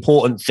one of the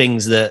important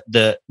things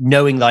that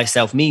knowing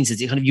thyself means is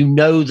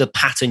the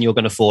pattern you're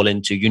going to fall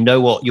into. You know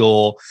what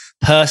your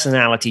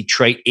personality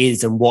trait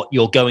is and what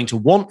you're going to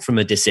want from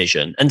a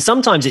decision. And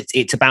sometimes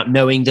it's about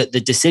knowing that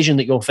the decision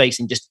that you're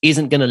facing just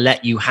isn't going to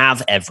let you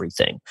have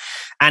everything,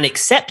 and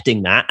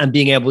accepting that and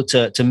being able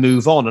to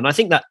move on. And I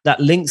think that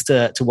links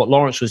to what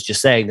Lawrence was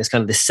just saying, this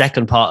kind of the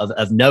second part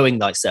of knowing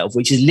thyself,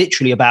 which is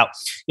literally about,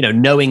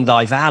 knowing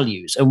thy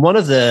values. And one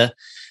of the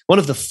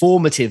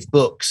formative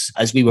books,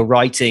 as we were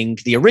writing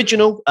the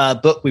original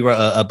book, we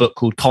wrote a book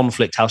called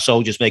Conflict: How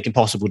Soldiers Make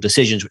Impossible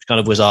Decisions, which kind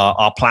of was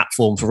our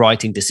platform for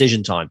writing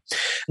Decision Time,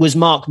 was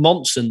Mark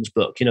Monson's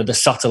book, The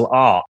Subtle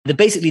Art.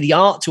 Basically, the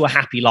art to a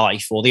happy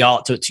life, or the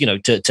art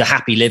to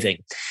happy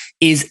living,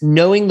 is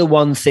knowing the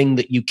one thing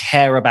that you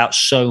care about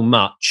so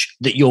much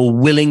that you're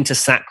willing to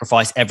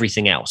sacrifice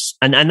everything else.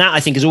 And that, I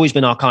think, has always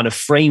been our kind of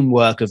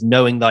framework of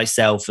knowing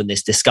thyself, and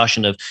this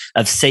discussion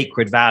of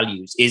sacred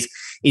values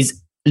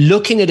is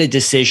looking at a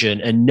decision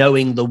and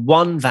knowing the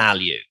one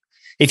value,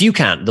 if you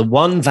can, the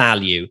one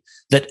value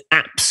that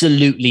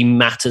absolutely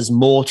matters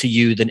more to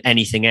you than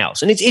anything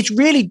else. And it's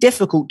really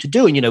difficult to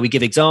do. And, we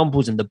give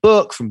examples in the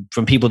book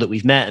from people that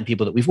we've met and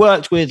people that we've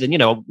worked with.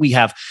 And, we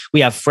have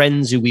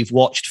friends who we've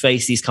watched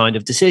face these kind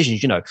of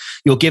decisions.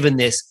 You're given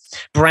this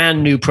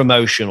brand new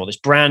promotion or this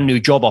brand new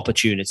job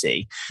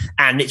opportunity,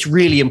 and it's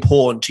really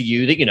important to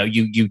you that,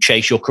 you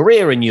chase your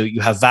career and you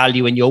have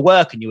value in your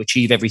work and you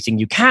achieve everything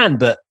you can.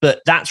 But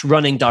that's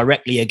running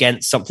directly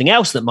against something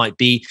else that might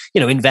be,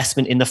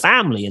 investment in the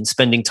family and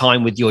spending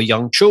time with your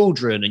young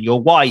children and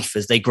your wife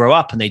as they grow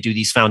up and they do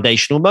these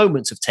foundational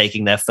moments of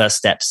taking their first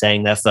steps,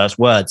 saying their first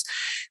words.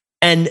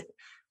 And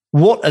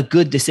what a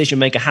good decision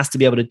maker has to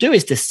be able to do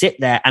is to sit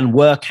there and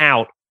work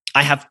out,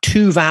 I have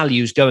two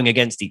values going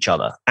against each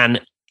other,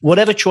 and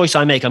whatever choice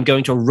I make, I'm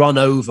going to run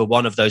over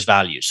one of those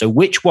values. So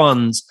which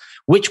one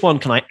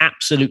can I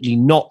absolutely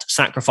not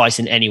sacrifice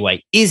in any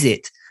way? Is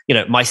it,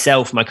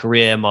 myself, my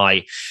career,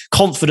 my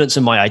confidence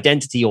and my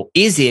identity, or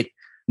is it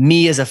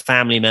me as a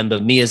family member,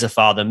 me as a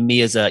father,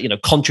 me as a,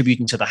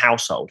 contributing to the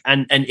household.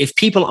 And if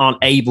people aren't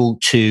able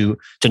to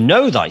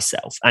know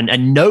thyself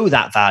and know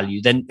that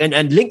value, then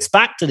and links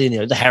back to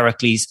the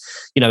Heracles,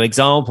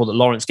 example that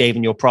Lawrence gave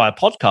in your prior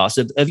podcast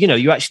of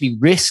you actually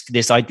risk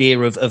this idea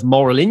of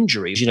moral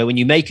injuries. When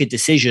you make a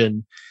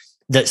decision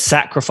that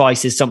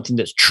sacrifices something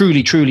that's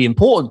truly, truly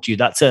important to you,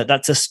 that's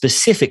a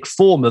specific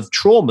form of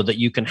trauma that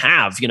you can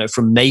have,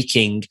 from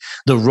making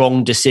the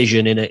wrong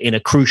decision in a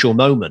crucial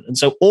moment. And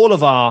so all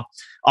of our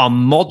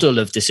model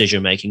of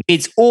decision making,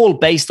 it's all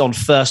based on,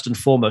 first and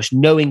foremost,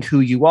 knowing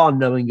who you are,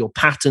 knowing your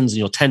patterns and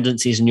your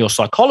tendencies and your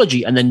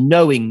psychology, and then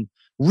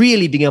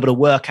really being able to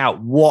work out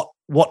what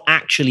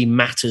actually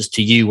matters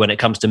to you when it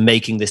comes to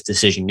making this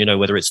decision,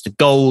 whether it's the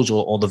goals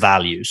or the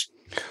values.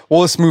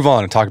 Well, let's move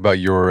on and talk about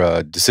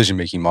your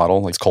decision-making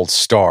model. It's called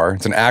STAR.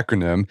 It's an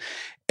acronym.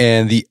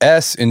 And the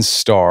S in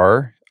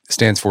STAR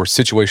stands for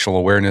situational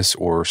awareness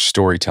or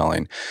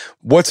storytelling.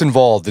 What's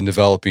involved in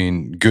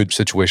developing good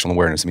situational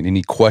awareness? I mean,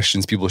 any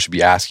questions people should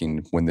be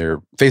asking when they're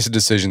faced a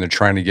decision, they're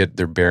trying to get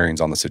their bearings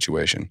on the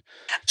situation?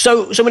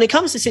 So when it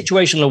comes to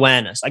situational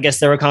awareness, I guess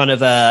there are kind of,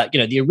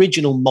 the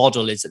original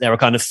model is that there are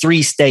kind of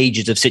 3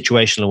 stages of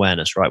situational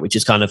awareness, right? Which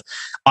is kind of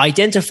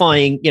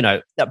identifying,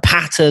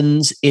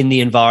 patterns in the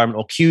environment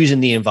or cues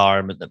in the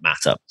environment that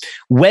matter,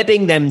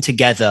 webbing them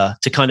together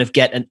to kind of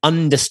get an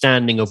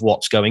understanding of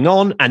what's going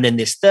on. And then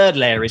this third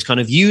layer is kind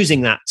of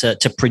using that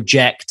to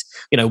project,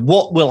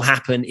 what will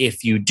happen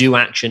if you do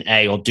action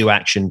A or do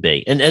action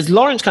B. And as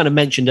Lawrence kind of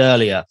mentioned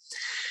earlier,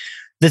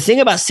 the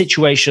thing about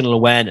situational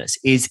awareness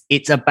is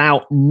it's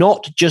about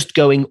not just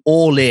going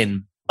all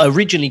in,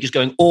 originally just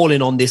going all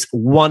in on this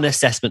one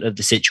assessment of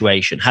the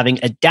situation, having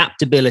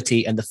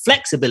adaptability and the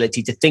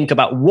flexibility to think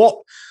about what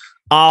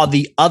are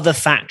the other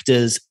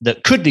factors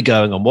that could be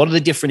going on? What are the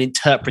different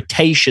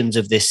interpretations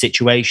of this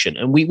situation?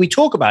 And we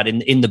talk about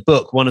in the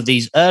book, one of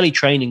these early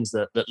trainings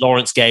that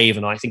Lawrence gave,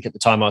 and I think at the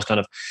time I was kind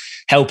of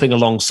helping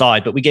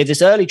alongside, but we gave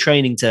this early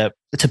training to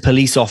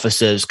police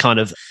officers, kind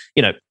of,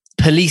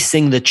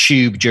 policing the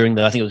tube during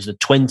I think it was the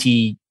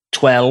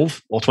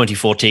 2012 or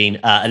 2014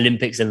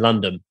 Olympics in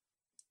London.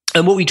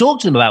 And what we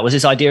talked to them about was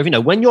this idea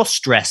of, when you're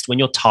stressed, when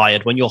you're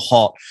tired, when you're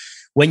hot,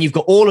 when you've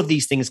got all of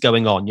these things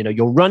going on,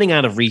 you're running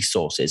out of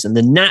resources. And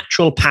the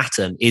natural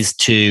pattern is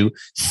to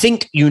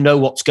think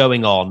what's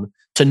going on,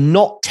 to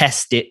not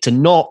test it, to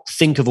not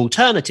think of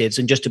alternatives,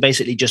 and just to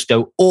basically just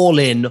go all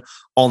in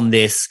on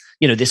this,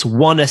 this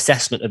one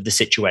assessment of the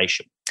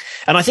situation.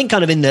 And I think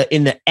kind of in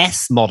the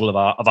S model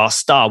of our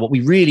STAR, what we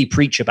really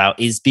preach about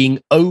is being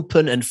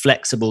open and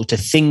flexible to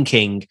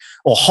thinking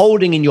or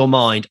holding in your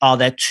mind, are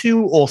there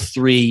 2 or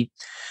 3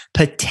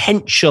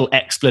 potential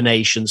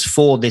explanations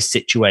for this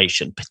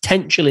situation,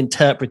 potential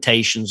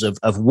interpretations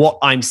of what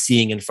I'm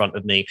seeing in front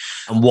of me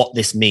and what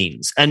this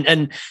means.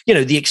 And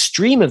the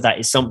extreme of that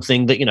is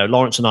something that,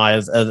 Lawrence and I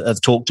have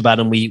talked about,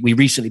 and we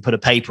recently put a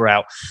paper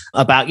out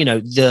about,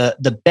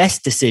 the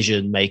best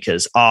decision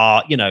makers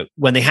are,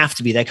 when they have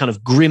to be, they're kind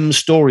of grim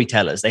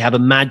storytellers. They have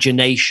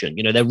imagination,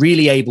 they're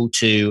really able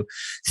to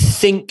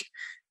think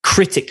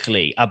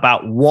critically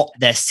about what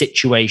their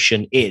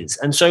situation is.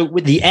 And so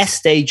with the S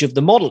stage of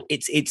the model,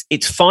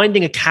 it's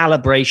finding a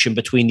calibration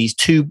between these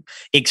 2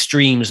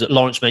 extremes that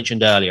Lawrence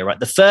mentioned earlier, right?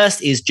 The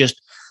first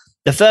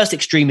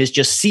extreme is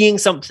just seeing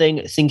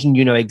something, thinking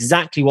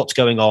exactly what's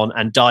going on,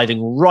 and diving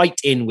right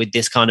in with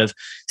this kind of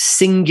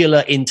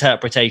singular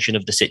interpretation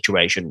of the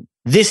situation.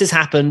 This has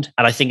happened,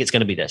 and I think it's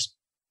going to be this.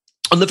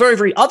 On the very,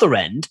 very other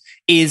end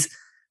is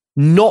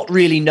not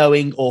really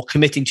knowing or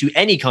committing to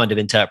any kind of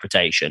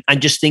interpretation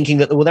and just thinking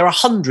that, well, there are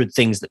 100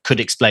 things that could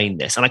explain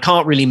this, and I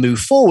can't really move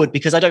forward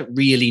because I don't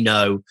really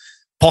know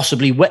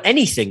possibly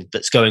anything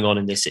that's going on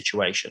in this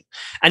situation.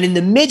 And in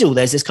the middle,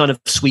 there's this kind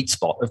of sweet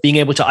spot of being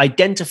able to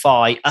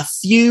identify a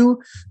few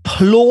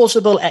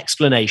plausible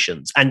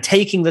explanations and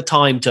taking the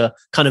time to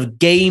kind of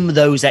game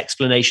those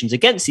explanations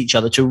against each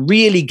other to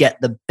really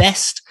get the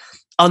best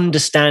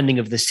understanding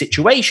of the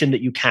situation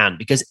that you can,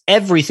 because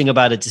everything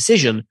about a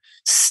decision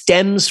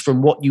stems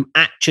from what you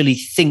actually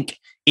think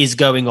is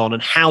going on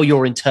and how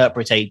you're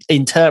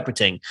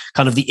interpreting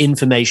kind of the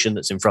information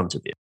that's in front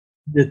of you.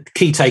 The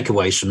key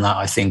takeaways from that,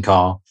 I think,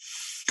 are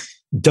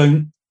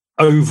don't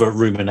over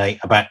ruminate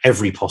about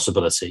every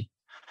possibility.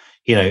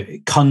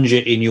 Conjure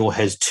in your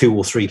head 2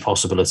 or 3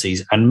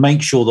 possibilities and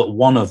make sure that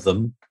one of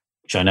them,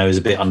 which I know is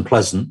a bit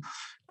unpleasant,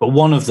 but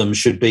one of them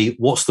should be,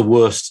 what's the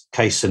worst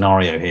case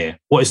scenario here?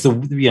 What is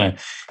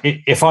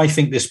if I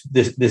think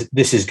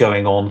this is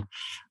going on,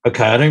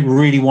 okay, I don't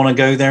really want to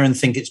go there and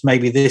think it's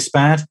maybe this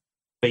bad,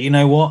 but you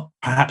know what?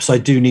 Perhaps I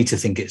do need to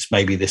think it's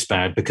maybe this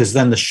bad, because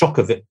then the shock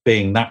of it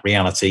being that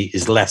reality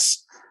is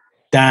less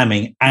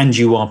damning and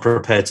you are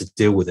prepared to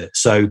deal with it.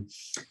 So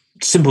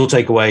simple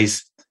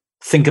takeaways,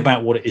 think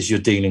about what it is you're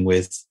dealing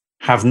with.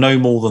 Have no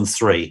more than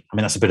 3. I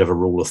mean, that's a bit of a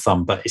rule of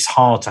thumb, but it's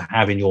hard to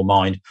have in your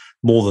mind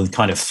more than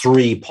kind of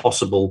 3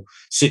 possible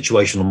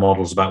situational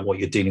models about what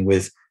you're dealing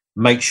with.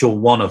 Make sure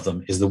one of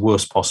them is the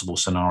worst possible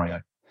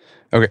scenario.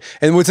 Okay.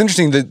 And what's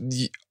interesting,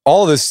 that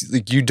all of this,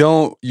 like,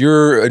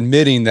 you're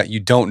admitting that you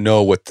don't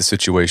know what the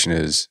situation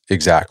is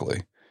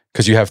exactly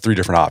because you have 3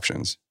 different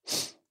options.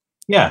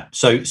 Yeah.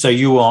 So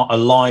you are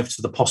alive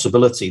to the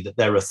possibility that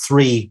there are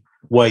 3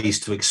 ways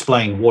to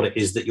explain what it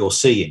is that you're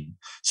seeing.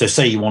 So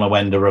say you want to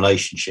end a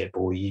relationship,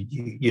 or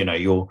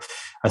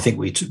I think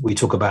we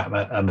talk about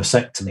a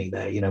mastectomy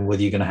there,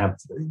 whether you're going to have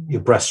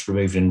your breasts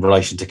removed in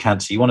relation to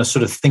cancer. You want to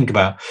sort of think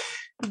about,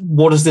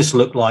 what does this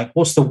look like?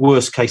 What's the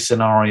worst case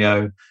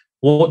scenario?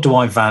 What do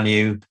I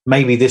value?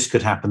 Maybe this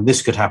could happen, and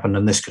this could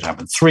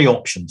happen. 3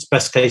 options: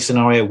 best case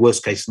scenario,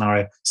 worst case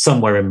scenario,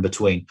 somewhere in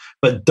between.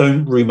 But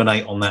don't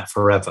ruminate on that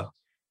forever.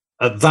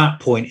 At that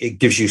point, it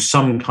gives you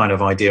some kind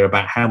of idea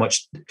about how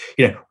much,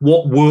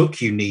 what work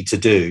you need to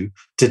do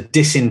to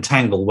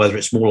disentangle whether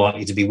it's more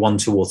likely to be 1,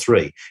 2, or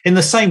 3. In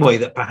the same way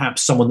that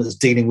perhaps someone that's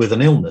dealing with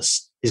an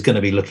illness is going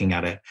to be looking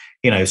at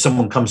it.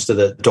 Someone comes to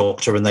the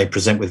doctor and they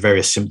present with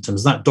various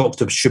symptoms. That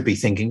doctor should be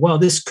thinking, well,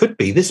 this could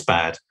be this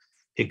bad.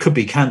 It could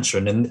be cancer.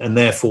 And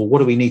therefore, what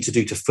do we need to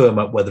do to firm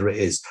up whether it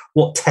is?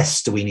 What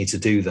tests do we need to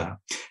do that?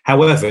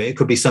 However, it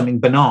could be something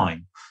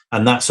benign.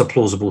 And that's a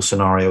plausible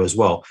scenario as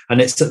well. And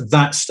it's at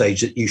that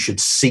stage that you should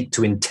seek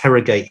to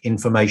interrogate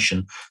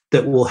information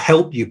that will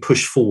help you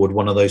push forward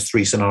one of those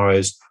 3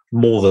 scenarios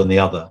more than the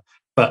other.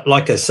 But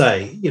like I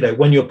say,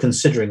 when you're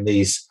considering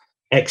these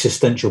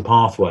existential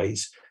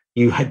pathways,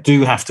 you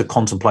do have to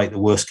contemplate the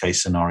worst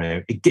case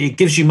scenario. It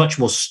gives you much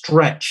more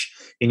stretch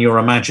in your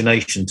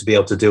imagination to be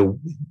able to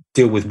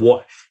deal with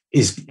what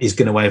is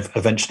going to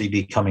eventually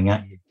be coming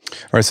at you.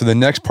 All right, so the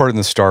next part in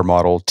the STAR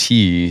model,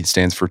 T,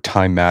 stands for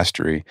time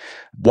mastery.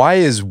 Why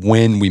is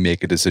when we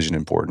make a decision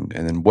important?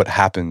 And then what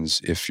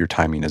happens if your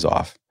timing is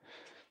off?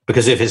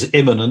 Because if it's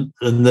imminent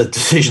and the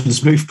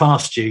decision's moved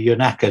past you, you're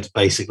knackered,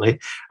 basically.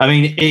 I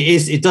mean,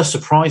 it does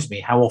surprise me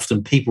how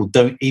often people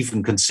don't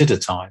even consider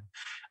time.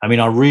 I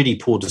mean, our really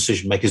poor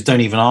decision makers don't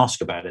even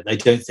ask about it. They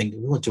don't think,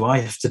 what do I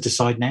have to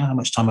decide now? How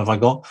much time have I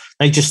got?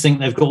 They just think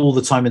they've got all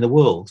the time in the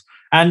world.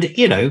 And,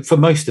 for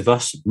most of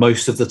us,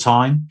 most of the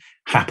time,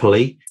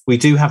 happily, we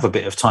do have a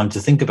bit of time to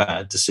think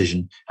about a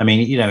decision. I mean,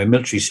 in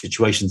military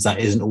situations, that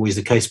isn't always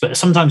the case. But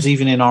sometimes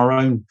even in our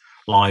own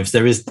lives,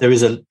 there is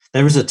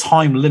a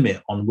time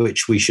limit on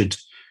which we should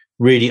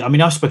really, I mean,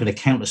 I've spoken to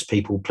countless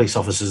people, police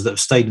officers, that have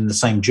stayed in the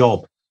same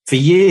job for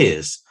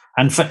years.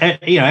 And for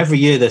every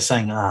year they're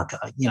saying, I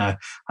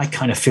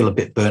kind of feel a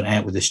bit burnt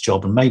out with this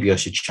job, and maybe I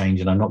should change,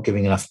 and I'm not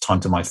giving enough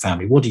time to my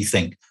family. What do you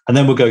think? And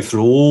then we'll go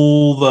through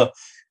all the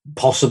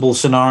possible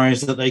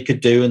scenarios that they could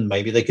do, and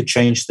maybe they could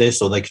change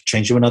this, or they could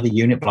change to another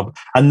unit, blah, blah.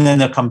 And then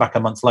they'll come back a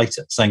month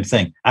later, same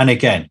thing, and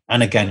again,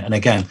 and again, and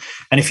again.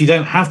 And if you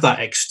don't have that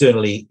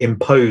externally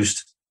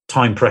imposed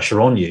time pressure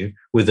on you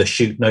with a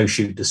shoot, no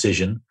shoot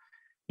decision,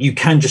 you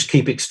can just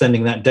keep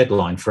extending that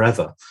deadline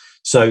forever.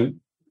 So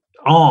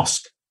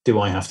ask, do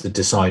I have to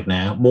decide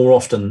now? More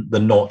often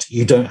than not,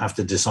 you don't have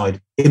to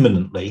decide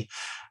imminently.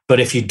 But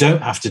if you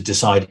don't have to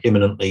decide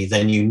imminently,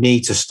 then you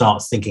need to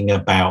start thinking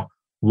about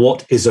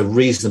what is a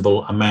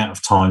reasonable amount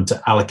of time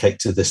to allocate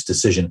to this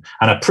decision.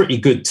 And a pretty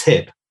good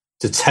tip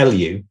to tell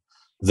you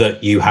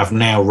that you have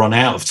now run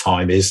out of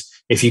time is,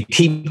 if you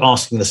keep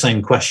asking the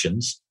same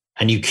questions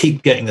and you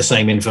keep getting the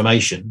same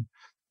information,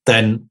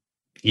 then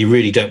you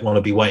really don't want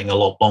to be waiting a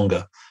lot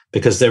longer,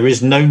 because there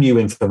is no new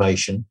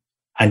information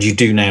and you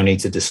do now need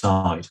to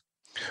decide.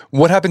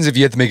 What happens if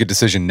you have to make a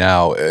decision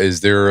now?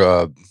 Is there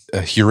a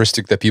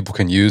heuristic that people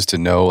can use to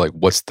know, like,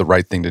 what's the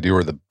right thing to do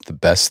or the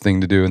best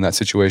thing to do in that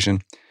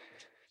situation?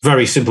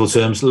 Very simple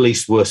terms,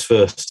 least worst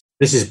first.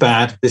 This is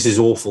bad. This is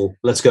awful.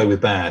 Let's go with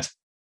bad.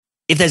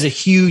 If there's a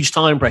huge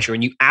time pressure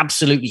and you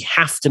absolutely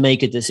have to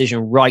make a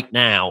decision right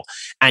now,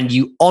 and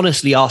you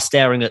honestly are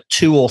staring at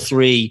 2 or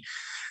 3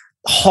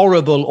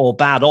 horrible or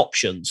bad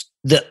options,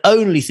 the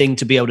only thing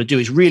to be able to do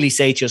is really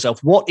say to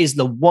yourself, what is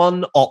the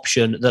one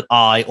option that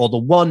or the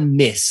one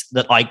miss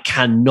that I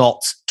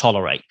cannot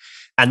tolerate?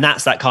 And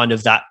that's that kind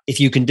of that, if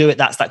you can do it,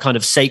 that's that kind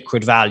of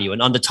sacred value.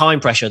 And under time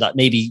pressure, that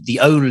may be the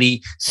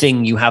only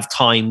thing you have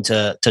time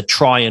to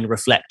try and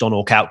reflect on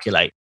or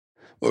calculate.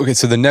 Okay,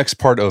 so the next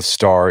part of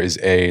STAR is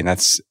A, and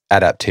that's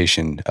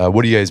adaptation.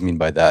 What do you guys mean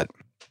by that?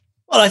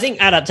 Well, I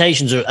think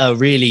adaptations are a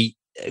really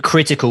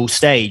critical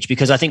stage,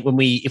 because I think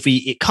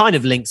it kind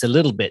of links a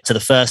little bit to the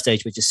first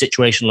stage, which is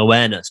situational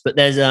awareness. But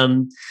there's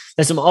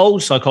some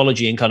old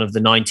psychology in kind of the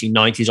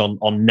 1990s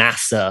on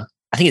NASA.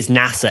 I think it's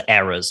NASA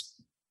errors.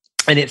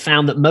 And it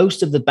found that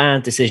most of the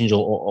bad decisions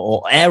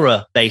or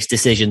error-based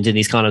decisions in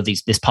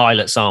this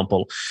pilot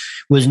sample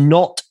was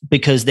not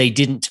because they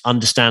didn't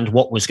understand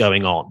what was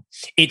going on.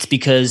 It's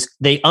because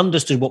they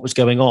understood what was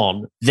going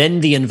on, then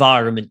the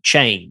environment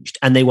changed,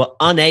 and they were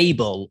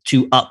unable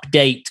to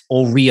update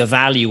or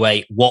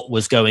reevaluate what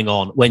was going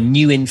on when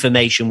new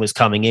information was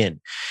coming in.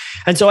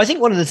 And so I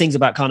think one of the things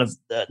about kind of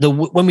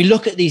when we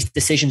look at these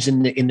decisions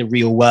in the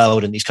real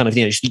world, and these kind of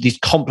these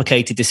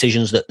complicated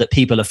decisions that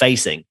people are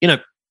facing,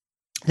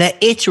 they're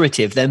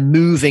iterative, they're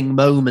moving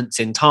moments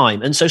in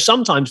time. And so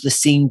sometimes the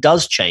scene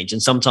does change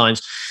and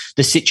sometimes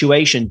the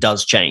situation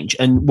does change.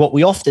 And what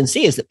we often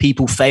see is that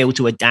people fail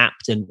to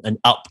adapt and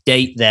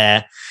update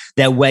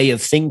their way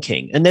of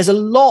thinking. And there's a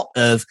lot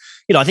of,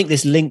 I think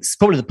this links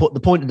probably the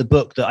point of the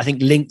book that I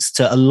think links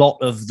to a lot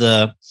of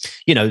the,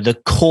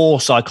 the core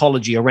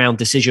psychology around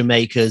decision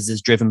makers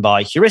is driven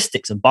by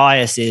heuristics and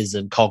biases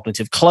and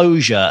cognitive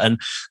closure. And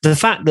the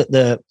fact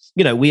that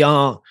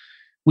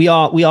we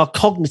are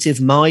cognitive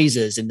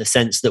misers in the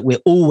sense that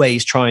we're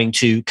always trying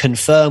to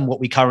confirm what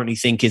we currently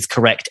think is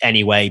correct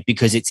anyway,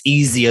 because it's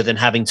easier than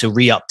having to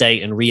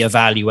re-update and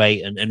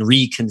reevaluate and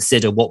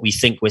reconsider what we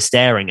think we're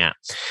staring at.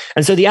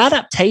 And so the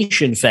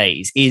adaptation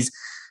phase is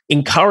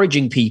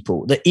encouraging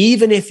people that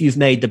even if you've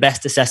made the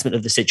best assessment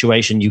of the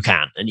situation you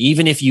can, and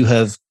even if you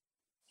have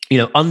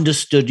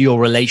understood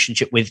your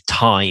relationship with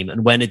time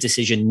and when a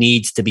decision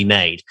needs to be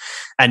made,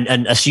 and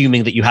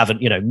assuming that you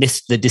haven't,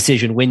 missed the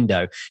decision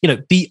window,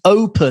 be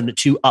open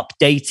to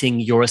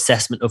updating your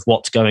assessment of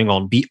what's going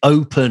on. Be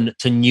open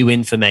to new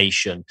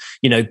information.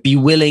 Be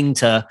willing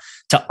to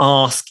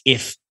ask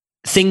if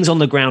things on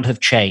the ground have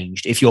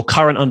changed, if your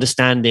current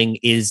understanding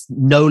is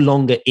no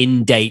longer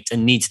in date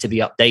and needs to be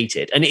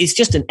updated. And it's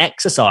just an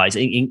exercise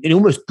in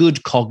almost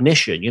good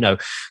cognition,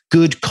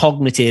 good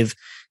cognitive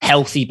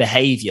healthy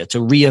behavior to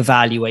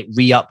reevaluate,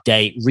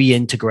 re-update,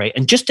 reintegrate,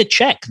 and just to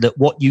check that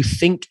what you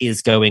think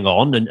is going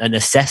on and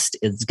assessed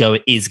is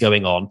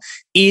going on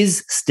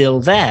is still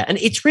there. And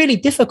it's really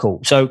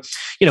difficult. So,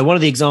 one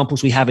of the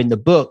examples we have in the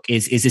book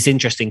is this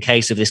interesting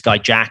case of this guy,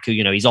 Jack, who,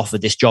 he's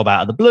offered this job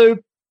out of the blue.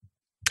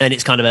 And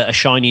it's kind of a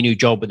shiny new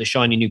job with a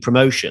shiny new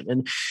promotion.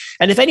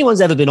 And if anyone's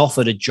ever been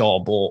offered a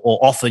job or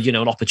offered,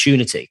 an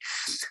opportunity,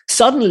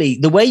 suddenly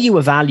the way you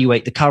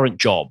evaluate the current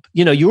job,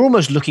 you're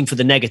almost looking for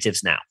the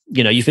negatives now.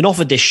 You've been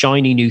offered this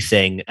shiny new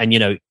thing and,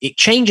 it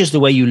changes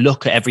the way you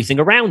look at everything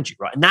around you,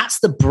 right? And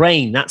that's the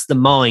brain, that's the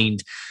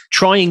mind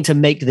trying to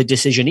make the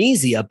decision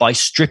easier by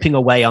stripping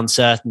away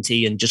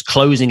uncertainty and just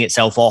closing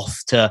itself off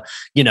to,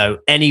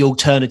 any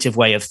alternative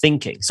way of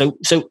thinking. So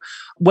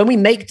when we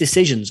make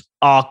decisions,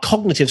 our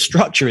cognitive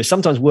structure is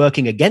sometimes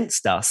working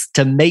against us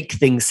to make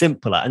things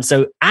simpler. And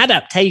so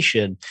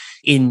adaptation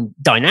in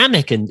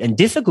dynamic and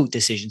difficult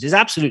decisions is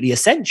absolutely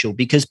essential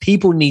because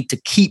people need to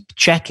keep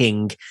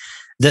checking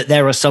that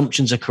their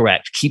assumptions are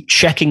correct, keep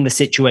checking the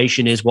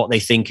situation is what they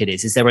think it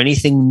is. Is there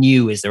anything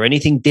new? Is there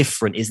anything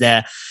different? Is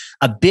there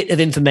a bit of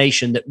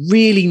information that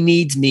really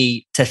needs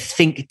me to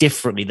think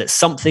differently, that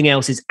something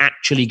else is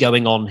actually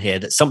going on here,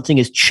 that something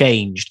has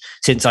changed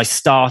since I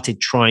started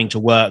trying to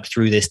work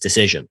through this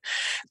decision?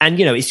 And,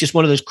 it's just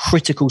one of those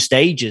critical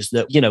stages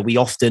that,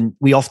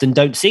 we often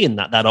don't see, and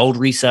that old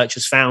research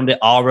has found it,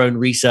 our own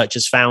research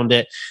has found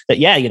it,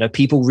 that,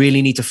 people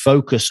really need to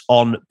focus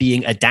on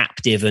being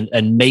adaptive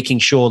and making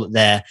sure that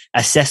their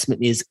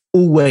assessment is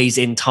always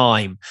in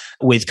time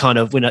with kind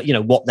of,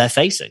 what they're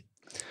facing.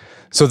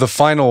 So the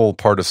final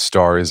part of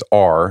STAR is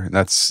R, and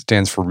that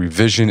stands for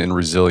revision and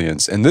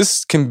resilience. And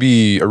this can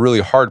be a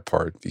really hard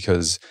part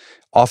because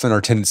often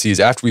our tendency is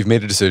after we've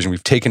made a decision,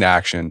 we've taken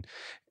action,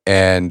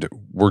 and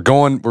we're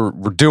doing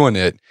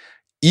it.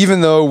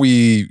 Even though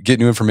we get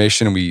new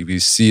information and we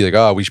see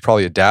we should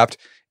probably adapt,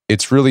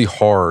 it's really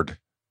hard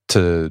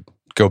to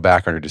go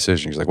back on your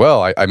decision. You're like,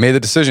 well, I made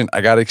the decision.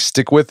 I got to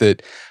stick with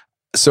it.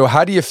 So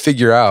how do you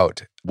figure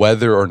out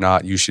whether or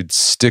not you should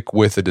stick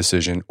with a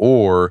decision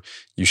or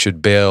you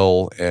should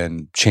bail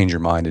and change your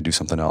mind and do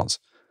something else?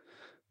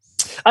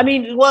 I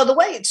mean,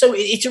 so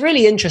it's a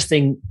really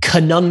interesting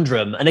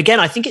conundrum. And again,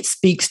 I think it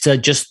speaks to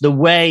just the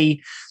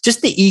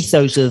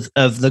ethos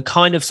of the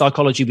kind of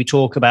psychology we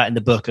talk about in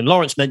the book. And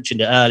Lawrence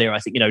mentioned it earlier. I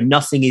think,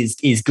 nothing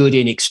is good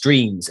in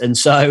extremes. And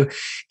so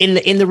in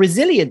the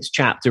resilience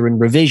chapter and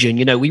revision,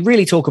 we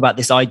really talk about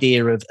this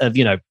idea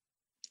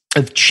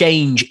of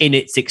change in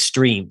its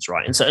extremes,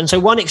 right? And so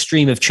one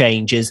extreme of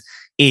change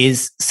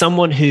is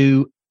someone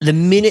who, the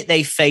minute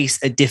they face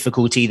a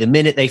difficulty, the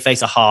minute they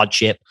face a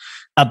hardship,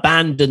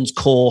 abandons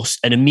course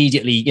and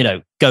immediately,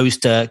 goes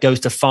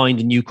to find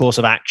a new course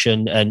of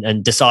action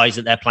and decides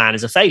that their plan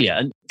is a failure.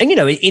 And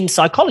in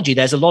psychology,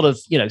 there's a lot of,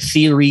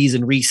 theories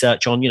and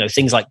research on,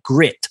 things like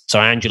grit. So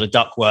Angela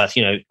Duckworth,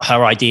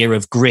 her idea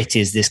of grit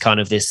is this kind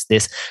of this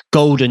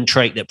golden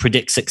trait that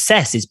predicts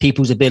success is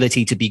people's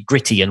ability to be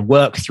gritty and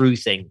work through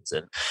things.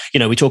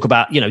 And, we talk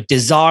about,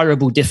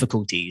 desirable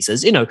difficulties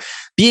as,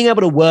 being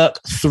able to work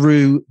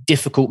through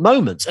difficult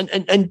moments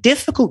and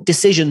difficult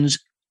decisions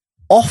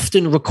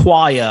often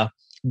require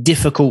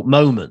difficult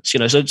moments.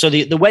 So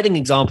the wedding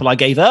example I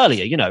gave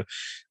earlier,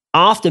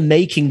 after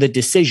making the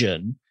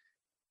decision,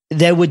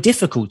 there were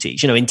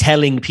difficulties, in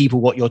telling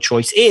people what your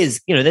choice is.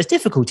 There's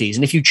difficulties.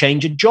 And if you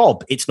change a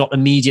job, it's not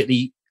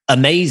immediately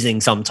amazing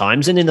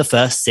sometimes. And in the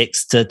first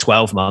 6 to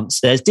 12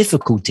 months, there's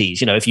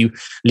difficulties. If you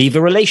leave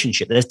a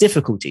relationship, there's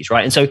difficulties,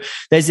 right? And so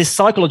there's this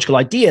psychological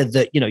idea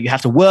that, you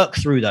have to work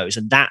through those.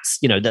 And that's,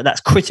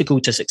 that's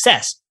critical to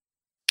success.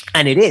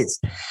 And it is.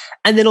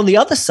 And then on the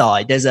other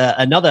side, there's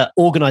another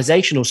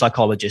organizational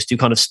psychologist who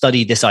kind of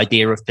studied this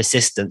idea of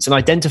persistence and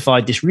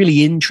identified this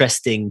really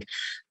interesting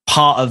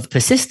part of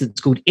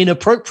persistence called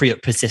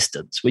inappropriate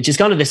persistence, which is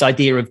kind of this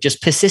idea of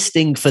just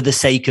persisting for the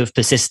sake of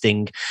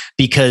persisting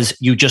because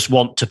you just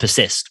want to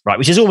persist, right?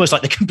 Which is almost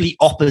like the complete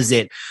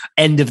opposite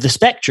end of the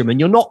spectrum. And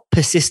you're not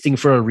persisting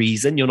for a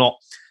reason. You're not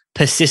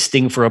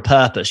persisting for a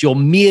purpose. You're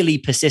merely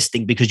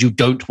persisting because you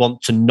don't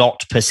want to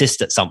not persist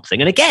at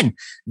something. And again,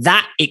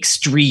 that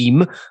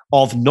extreme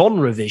of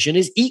non-revision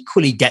is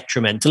equally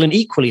detrimental and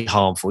equally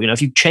harmful.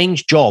 If you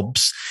change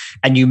jobs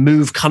and you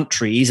move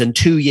countries and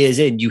 2 years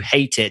in, you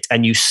hate it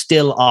and you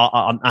still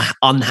are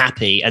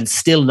unhappy and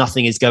still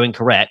nothing is going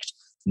correct,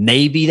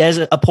 maybe there's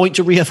a point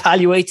to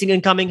reevaluating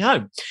and coming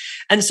home.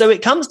 And so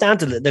it comes down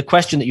to the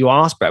question that you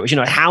asked, Brett, which,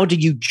 how do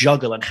you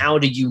juggle and how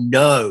do you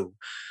know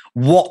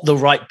what the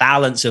right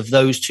balance of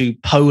those two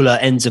polar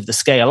ends of the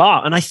scale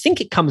are? And I think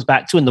it comes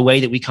back to, in the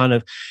way that we kind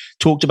of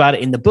talked about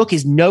it in the book,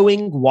 is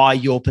knowing why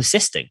you're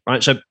persisting,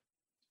 right? So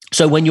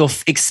when you're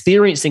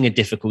experiencing a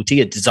difficulty,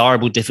 a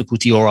desirable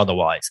difficulty or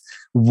otherwise,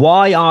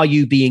 why are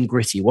you being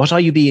gritty? What are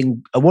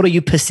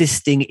you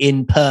persisting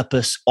in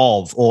purpose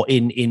of, or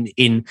in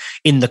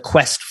the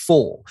quest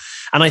for?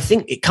 And I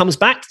think it comes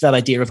back to that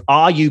idea of,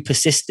 are you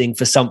persisting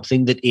for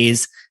something that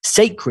is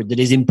sacred, that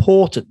is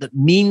important, that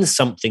means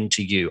something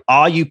to you?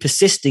 Are you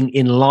persisting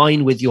in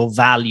line with your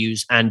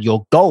values and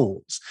your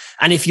goals?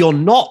 And if you're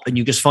not, and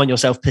you just find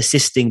yourself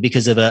persisting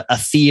because of a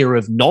fear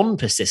of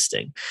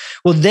non-persisting,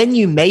 well, then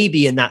you may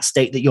be in that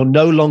state that you're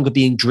no longer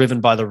being driven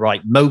by the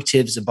right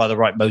motives and by the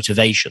right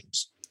motivations.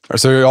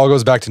 So it all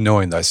goes back to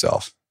knowing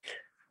thyself.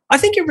 I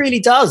think it really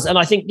does. And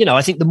I think,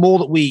 I think the more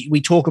that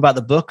we talk about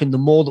the book, and the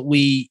more that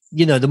we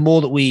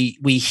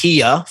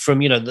hear from,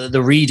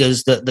 the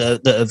readers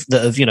that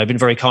have, been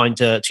very kind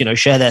to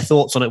share their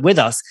thoughts on it with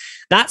us.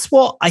 That's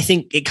what I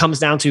think it comes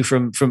down to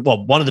from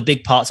one of the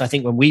big parts, I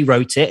think, when we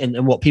wrote it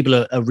and what people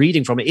are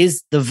reading from it,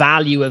 is the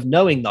value of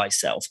knowing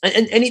thyself.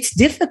 And it's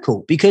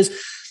difficult because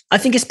I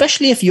think,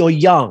 especially if you're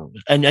young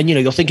and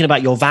you're thinking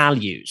about your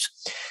values,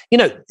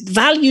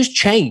 values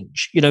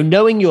change.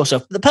 Knowing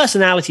yourself, the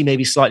personality may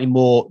be slightly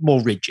more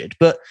rigid,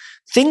 but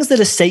things that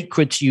are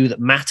sacred to you,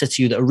 that matter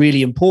to you, that are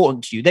really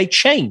important to you, they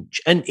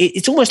change. And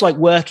it's almost like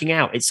working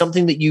out. It's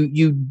something that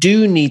you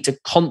do need to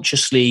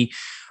consciously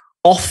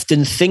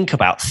often think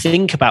about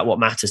what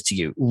matters to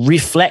you,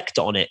 reflect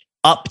on it,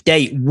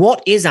 update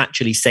what is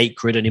actually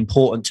sacred and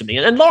important to me.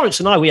 And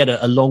Lawrence and I, we had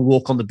a long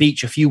walk on the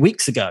beach a few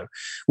weeks ago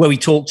where we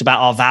talked about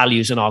our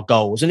values and our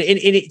goals. And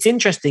it's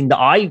interesting that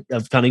I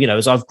have kind of,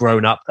 as I've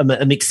grown up,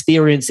 I'm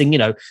experiencing,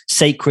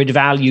 sacred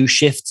value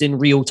shifts in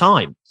real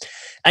time.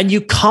 And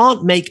you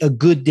can't make a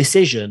good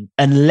decision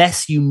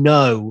unless you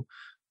know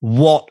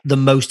what the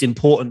most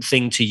important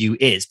thing to you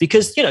is.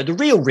 Because, the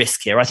real risk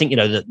here, I think,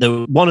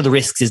 the one of the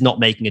risks is not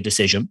making a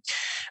decision,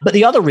 but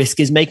the other risk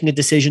is making a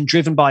decision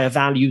driven by a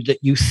value that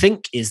you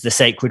think is the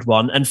sacred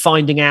one and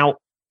finding out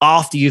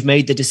after you've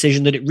made the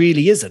decision that it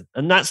really isn't.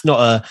 And that's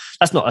not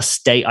a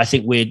state I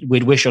think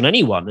we'd wish on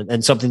anyone,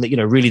 and something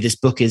that, really this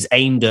book is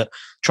aimed at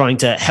trying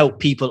to help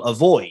people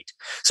avoid.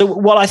 So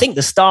while I think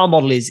the STAR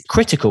model is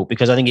critical,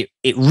 because I think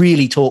it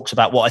really talks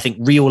about what I think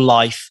real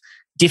life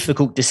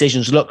difficult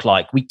decisions look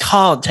like, we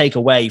can't take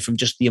away from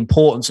just the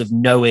importance of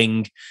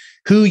knowing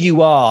who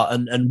you are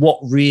and what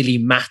really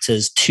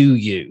matters to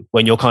you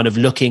when you're kind of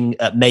looking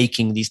at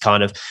making these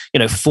kind of,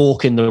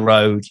 fork in the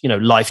road,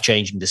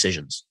 life-changing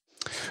decisions.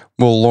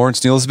 Well,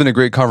 Lawrence Neal, this has been a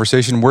great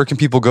conversation. Where can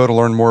people go to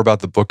learn more about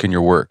the book and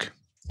your work?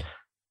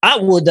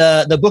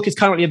 The book is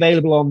currently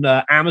available on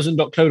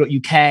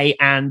Amazon.co.uk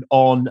and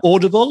on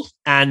Audible.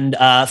 And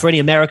for any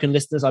American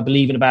listeners, I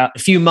believe in about a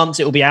few months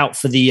it will be out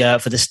for the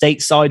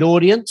stateside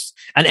audience.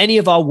 And any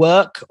of our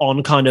work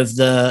on kind of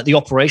the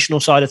operational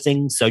side of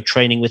things, so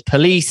training with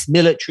police,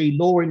 military,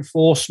 law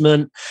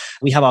enforcement.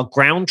 We have our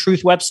Ground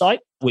Truth website,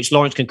 which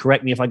Lawrence can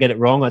correct me if I get it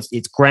wrong.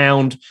 It's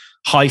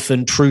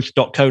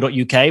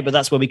ground-truth.co.uk, but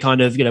that's where we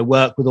kind of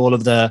work with all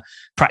of the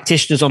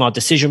practitioners on our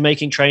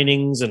decision-making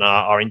trainings and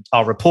our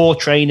rapport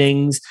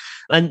trainings,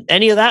 and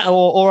any of that,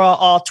 or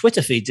our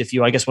Twitter feeds if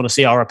you, I guess, want to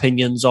see our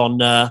opinions on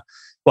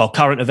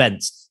current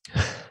events.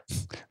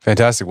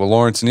 Fantastic. Well,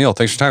 Lawrence Neal,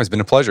 thanks for your time. It's been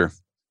a pleasure.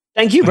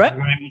 Thank you, Brett.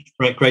 Thank you very much,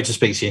 Brett. Great to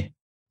speak to you.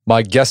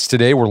 My guests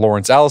today were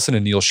Lawrence Allison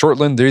and Neil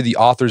Shortland. They're the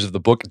authors of the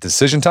book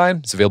Decision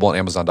Time. It's available on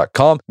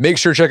Amazon.com. Make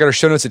sure to check out our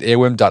show notes at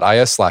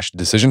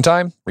aom.is/decision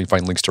time, where you can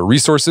find links to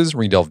resources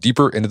where you delve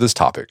deeper into this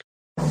topic.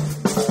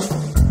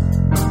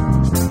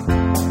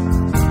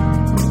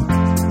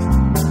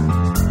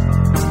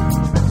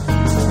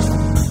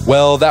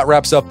 Well, that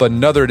wraps up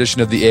another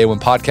edition of the AOM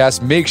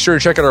podcast. Make sure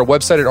to check out our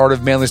website at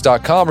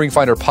artofmanliness.com, where you can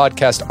find our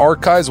podcast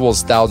archives, as well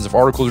as thousands of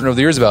articles written over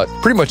the years about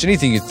pretty much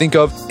anything you think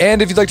of.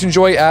 And if you'd like to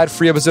enjoy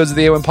ad-free episodes of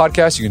the AOM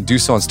podcast, you can do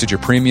so on Stitcher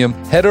Premium.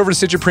 Head over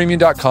to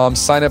StitcherPremium.com,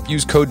 sign up,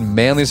 use code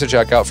manliness at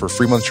checkout for a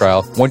free month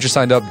trial. Once you're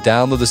signed up,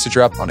 download the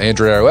Stitcher app on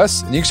Android or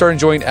iOS, and you can start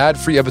enjoying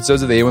ad-free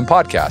episodes of the AOM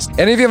podcast.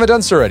 And if you haven't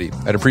done so already,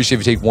 I'd appreciate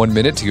if you take 1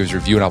 minute to give us a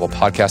review on Apple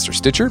Podcasts or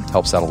Stitcher. It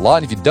helps out a lot.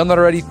 And if you've done that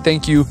already,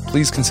 thank you.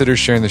 Please consider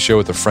sharing the show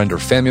with a friend or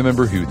family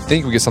member who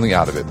think we get something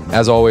out of it.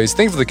 As always,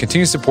 thank you for the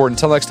continued support.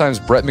 Until next time, it's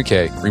Brett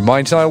McKay.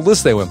 Remind you not to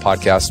listen to the AOM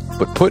podcast,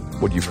 but put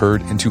what you've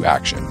heard into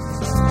action.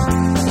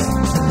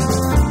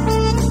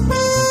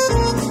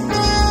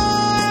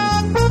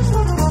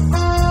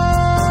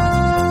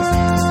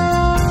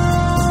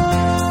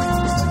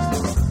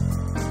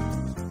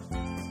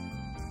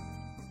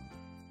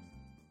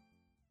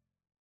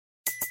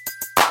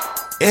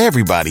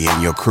 Everybody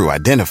in your crew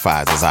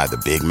identifies as either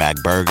Big Mac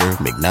Burger,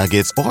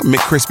 McNuggets, or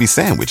McCrispy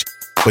Sandwich.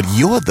 But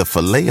you're the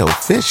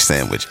Filet-O-Fish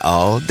Sandwich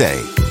all day.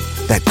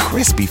 That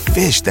crispy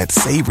fish, that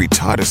savory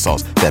tartar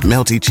sauce, that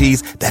melty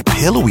cheese, that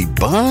pillowy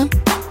bun.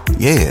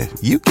 Yeah,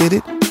 you get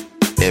it.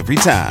 Every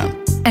time.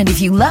 And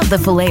if you love the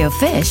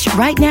Filet-O-Fish,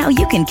 right now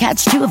you can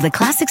catch 2 of the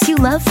classics you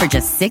love for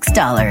just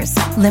 $6.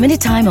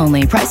 Limited time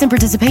only. Price and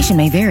participation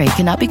may vary.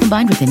 Cannot be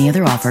combined with any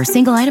other offer.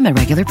 Single item at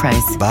regular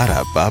price.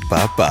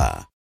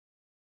 Ba-da-ba-ba-ba.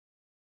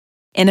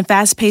 In a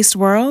fast-paced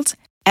world,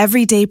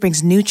 every day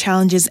brings new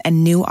challenges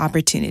and new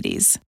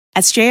opportunities.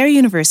 At Strayer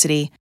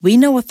University, we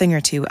know a thing or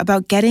two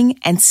about getting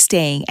and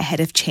staying ahead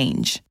of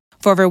change.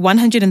 For over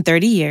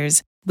 130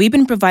 years, we've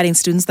been providing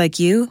students like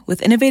you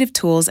with innovative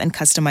tools and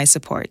customized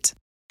support,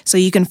 so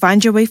you can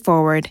find your way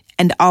forward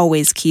and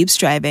always keep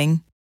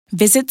striving.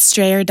 Visit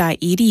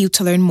strayer.edu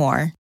to learn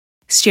more.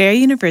 Strayer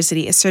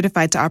University is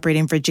certified to operate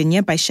in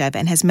Virginia by Chev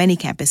and has many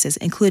campuses,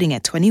 including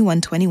at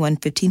 2121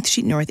 15th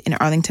Street North in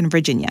Arlington,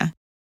 Virginia.